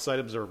as an outside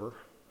observer.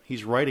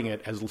 He's writing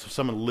it as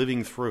someone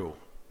living through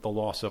the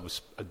loss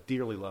of a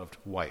dearly loved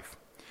wife.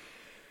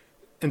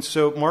 And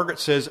so Margaret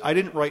says, I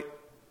didn't write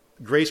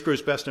Grace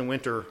Grows Best in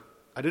Winter.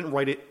 I didn't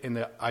write it in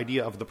the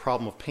idea of the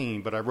problem of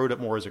pain, but I wrote it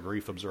more as a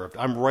grief observed.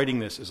 I'm writing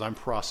this as I'm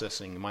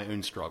processing my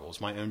own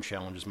struggles, my own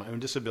challenges, my own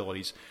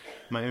disabilities,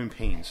 my own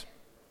pains.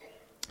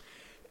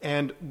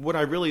 And what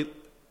I really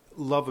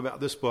love about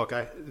this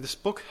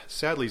book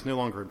sadly is no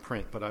longer in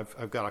print, but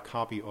I've got a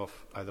copy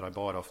that I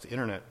bought off the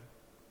internet.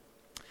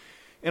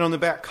 And on the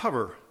back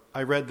cover,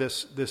 I read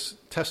this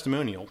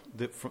testimonial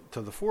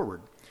to the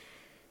foreword.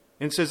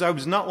 And it says, I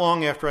was not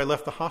long after I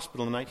left the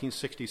hospital in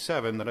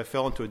 1967 that I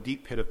fell into a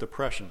deep pit of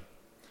depression.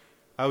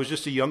 I was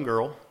just a young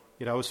girl,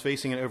 yet I was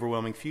facing an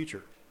overwhelming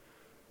future,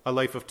 a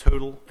life of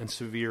total and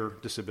severe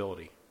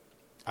disability.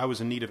 I was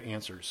in need of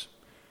answers.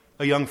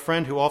 A young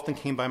friend who often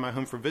came by my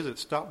home for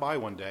visits stopped by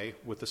one day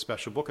with a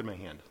special book in my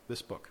hand,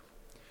 this book.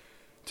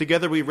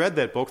 Together we read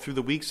that book through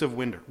the weeks of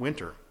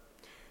winter.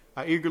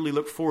 I eagerly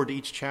looked forward to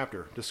each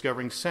chapter,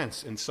 discovering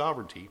sense and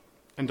sovereignty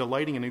and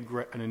delighting in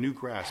a new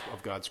grasp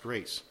of God's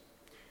grace.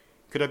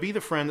 Could I be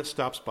the friend that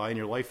stops by in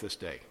your life this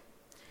day?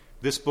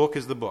 This book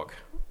is the book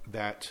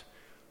that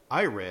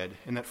I read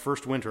in that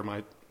first winter of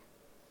my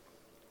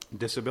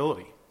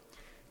disability.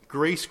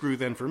 Grace grew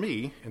then for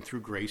me, and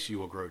through grace you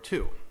will grow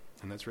too.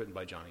 And that's written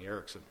by Johnny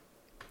Erickson.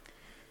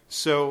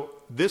 So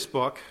this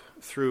book,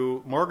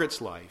 through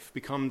Margaret's life,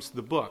 becomes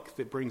the book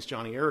that brings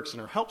Johnny Erickson,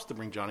 or helps to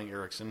bring Johnny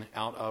Erickson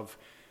out of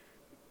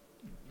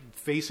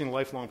facing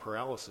lifelong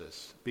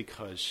paralysis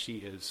because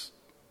she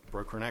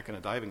broke her neck in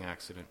a diving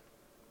accident.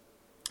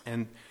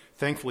 And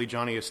thankfully,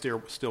 Johnny is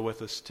still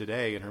with us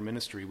today in her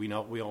ministry. We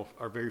all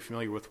are very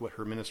familiar with what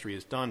her ministry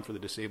has done for the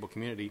disabled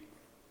community.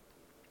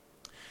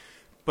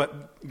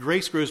 But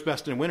Grace Grows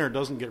Best in Winter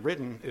doesn't get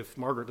written if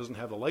Margaret doesn't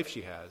have the life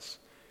she has.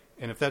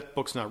 And if that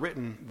book's not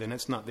written, then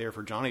it's not there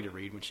for Johnny to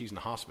read when she's in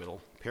the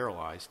hospital,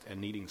 paralyzed, and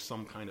needing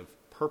some kind of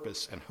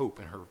purpose and hope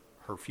in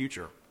her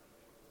future.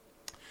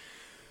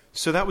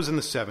 So that was in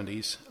the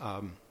 70s.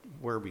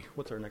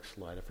 What's our next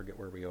slide? I forget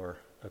where we are.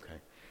 Okay.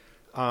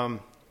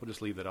 We'll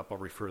just leave that up. I'll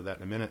refer to that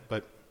in a minute.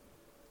 But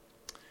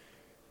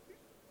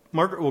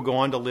Margaret will go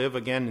on to live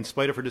again. In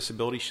spite of her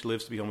disability, she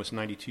lives to be almost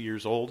 92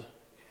 years old.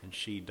 And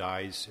she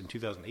dies in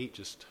 2008,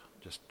 just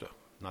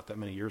not that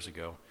many years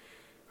ago.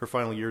 Her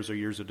final years are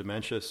years of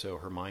dementia, so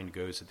her mind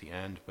goes at the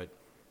end. But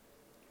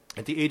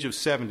at the age of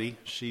 70,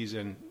 she's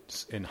in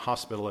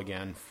hospital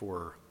again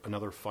for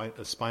another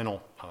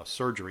spinal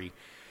surgery.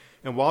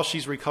 And while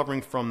she's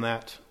recovering from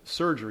that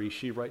surgery,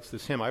 she writes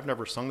this hymn. I've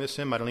never sung this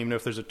hymn. I don't even know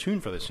if there's a tune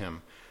for this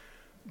hymn.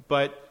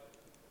 But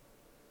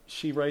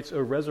she writes, O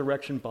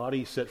resurrection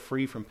body set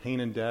free from pain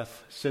and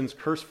death, sin's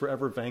curse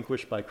forever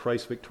vanquished by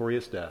Christ's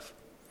victorious death.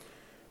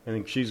 I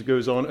think she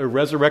goes on, a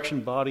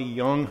resurrection body,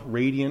 young,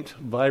 radiant,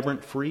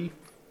 vibrant, free,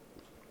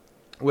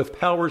 with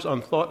powers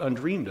unthought,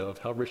 undreamed of,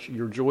 how rich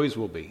your joys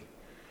will be.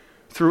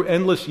 Through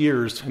endless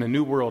years in a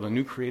new world, a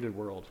new created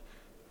world,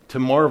 to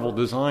marvel,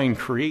 design,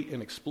 create,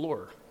 and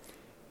explore,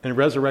 and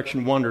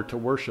resurrection wonder to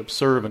worship,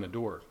 serve, and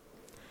adore.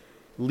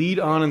 Lead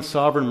on in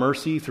sovereign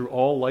mercy through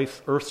all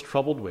life's earth's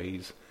troubled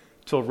ways,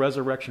 till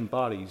resurrection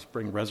bodies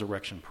bring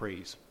resurrection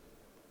praise.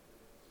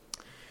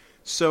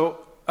 So,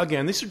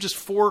 again, these are just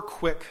 4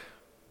 quick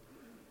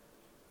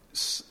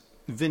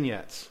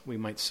vignettes, we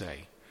might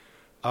say,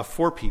 of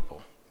 4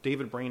 people: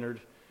 David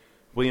Brainerd,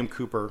 William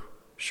Cooper,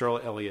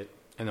 Charlotte Elliott,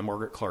 and then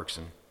Margaret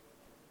Clarkson,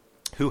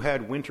 who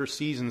had winter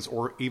seasons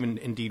or even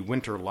indeed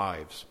winter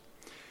lives.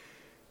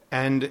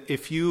 And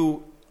if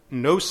you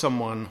know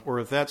someone, or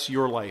if that's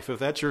your life, if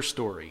that's your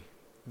story,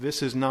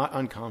 this is not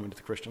uncommon to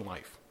the Christian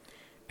life.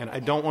 And I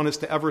don't want us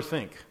to ever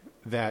think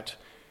that,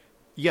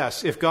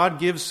 yes, if God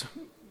gives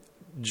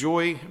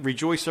joy,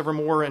 rejoice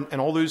evermore,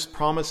 and all those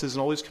promises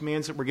and all those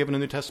commands that were given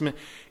in the New Testament,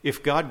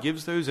 if God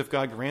gives those, if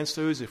God grants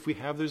those, if we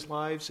have those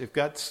lives, if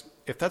that's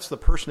the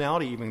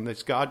personality even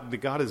that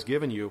God has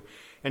given you,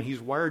 and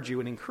he's wired you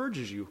and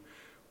encourages you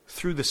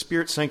through the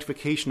Spirit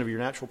sanctification of your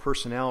natural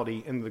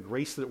personality and the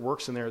grace that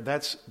works in there,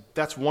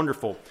 that's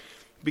wonderful.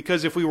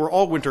 Because if we were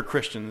all winter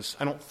Christians,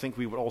 I don't think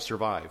we would all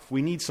survive.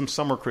 We need some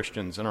summer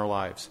Christians in our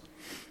lives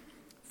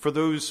for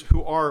those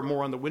who are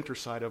more on the winter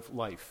side of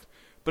life.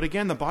 But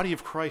again, the body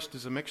of Christ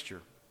is a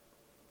mixture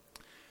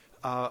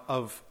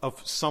of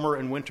summer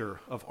and winter,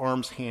 of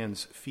arms,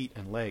 hands, feet,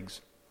 and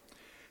legs.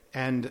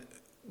 And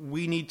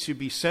we need to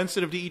be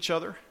sensitive to each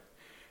other.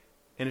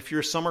 And if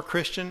you're a summer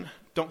Christian,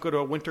 don't go to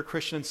a winter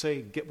Christian and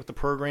say, get with the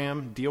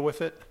program, deal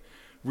with it.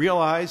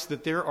 Realize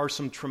that there are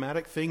some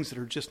traumatic things that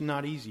are just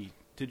not easy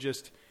to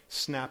just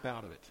snap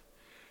out of it.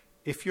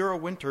 If you're a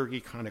winter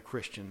kind of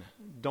Christian,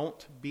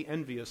 don't be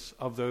envious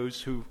of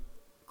those who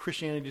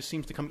Christianity just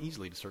seems to come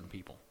easily to certain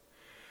people.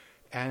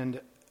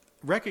 And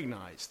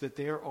recognize that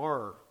there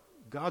are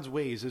God's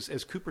ways,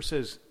 as Cooper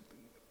says,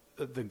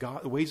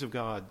 the ways of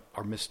God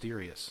are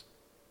mysterious.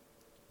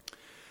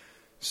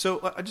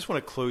 So I just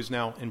want to close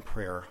now in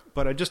prayer,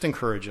 but I just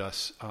encourage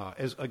us,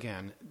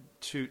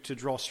 to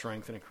draw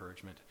strength and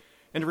encouragement.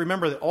 And to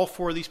remember that all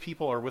 4 of these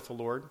people are with the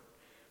Lord.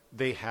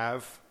 They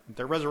have,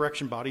 their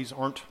resurrection bodies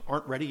aren't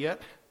ready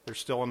yet. They're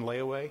still on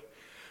layaway.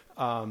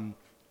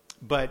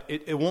 But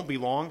it won't be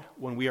long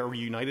when we are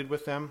reunited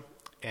with them,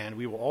 and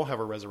we will all have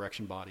our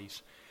resurrection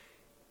bodies.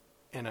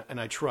 And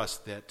I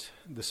trust that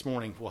this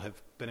morning will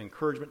have been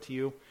encouragement to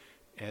you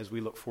as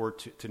we look forward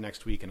to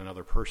next week and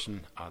another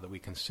person that we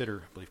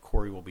consider. I believe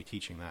Corey will be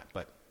teaching that.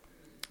 But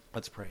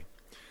let's pray.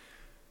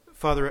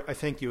 Father, I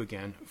thank you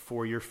again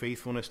for your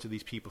faithfulness to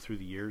these people through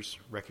the years,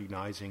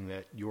 recognizing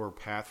that your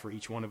path for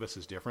each one of us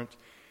is different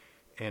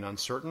and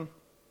uncertain,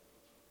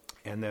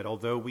 and that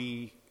although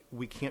we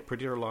can't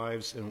predict our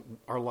lives, and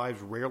our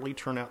lives rarely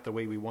turn out the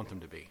way we want them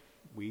to be.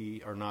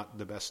 We are not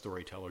the best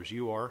storytellers.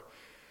 You are.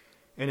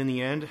 And in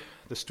the end,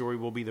 the story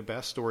will be the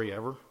best story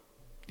ever,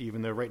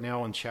 even though right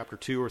now in chapter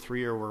 2 or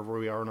 3 or wherever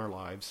we are in our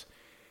lives,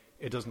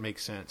 it doesn't make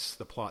sense.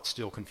 The plot's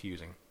still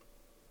confusing.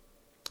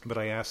 But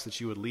I ask that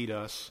you would lead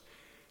us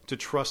to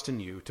trust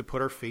in you, to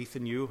put our faith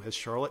in you, as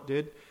Charlotte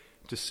did,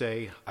 to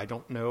say, I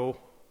don't know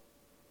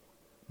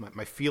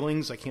my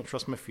feelings, I can't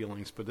trust my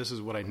feelings, but this is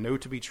what I know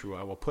to be true.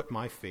 I will put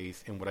my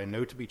faith in what I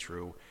know to be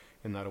true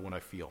and not in what I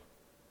feel.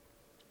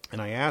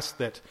 And I ask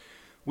that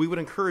we would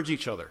encourage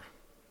each other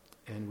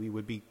and we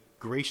would be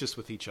gracious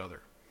with each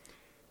other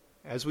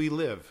as we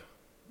live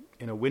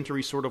in a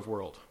wintry sort of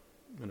world,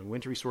 in a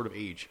wintry sort of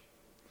age,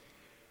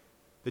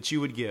 that you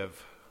would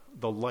give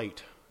the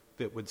light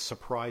that would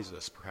surprise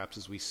us, perhaps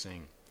as we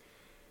sing,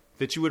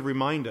 that you would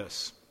remind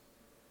us,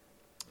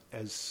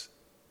 as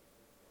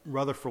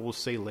Rutherford will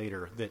say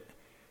later, that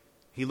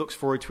he looks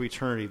forward to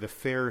eternity, the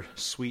fair,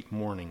 sweet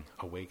morning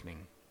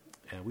awakening.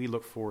 And we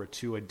look forward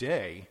to a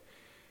day,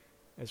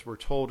 as we're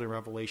told in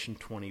Revelation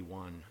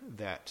 21,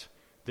 that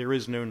there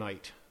is no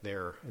night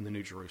there in the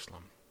New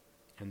Jerusalem.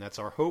 And that's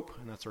our hope,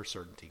 and that's our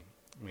certainty.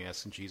 We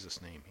ask in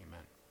Jesus' name,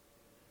 amen.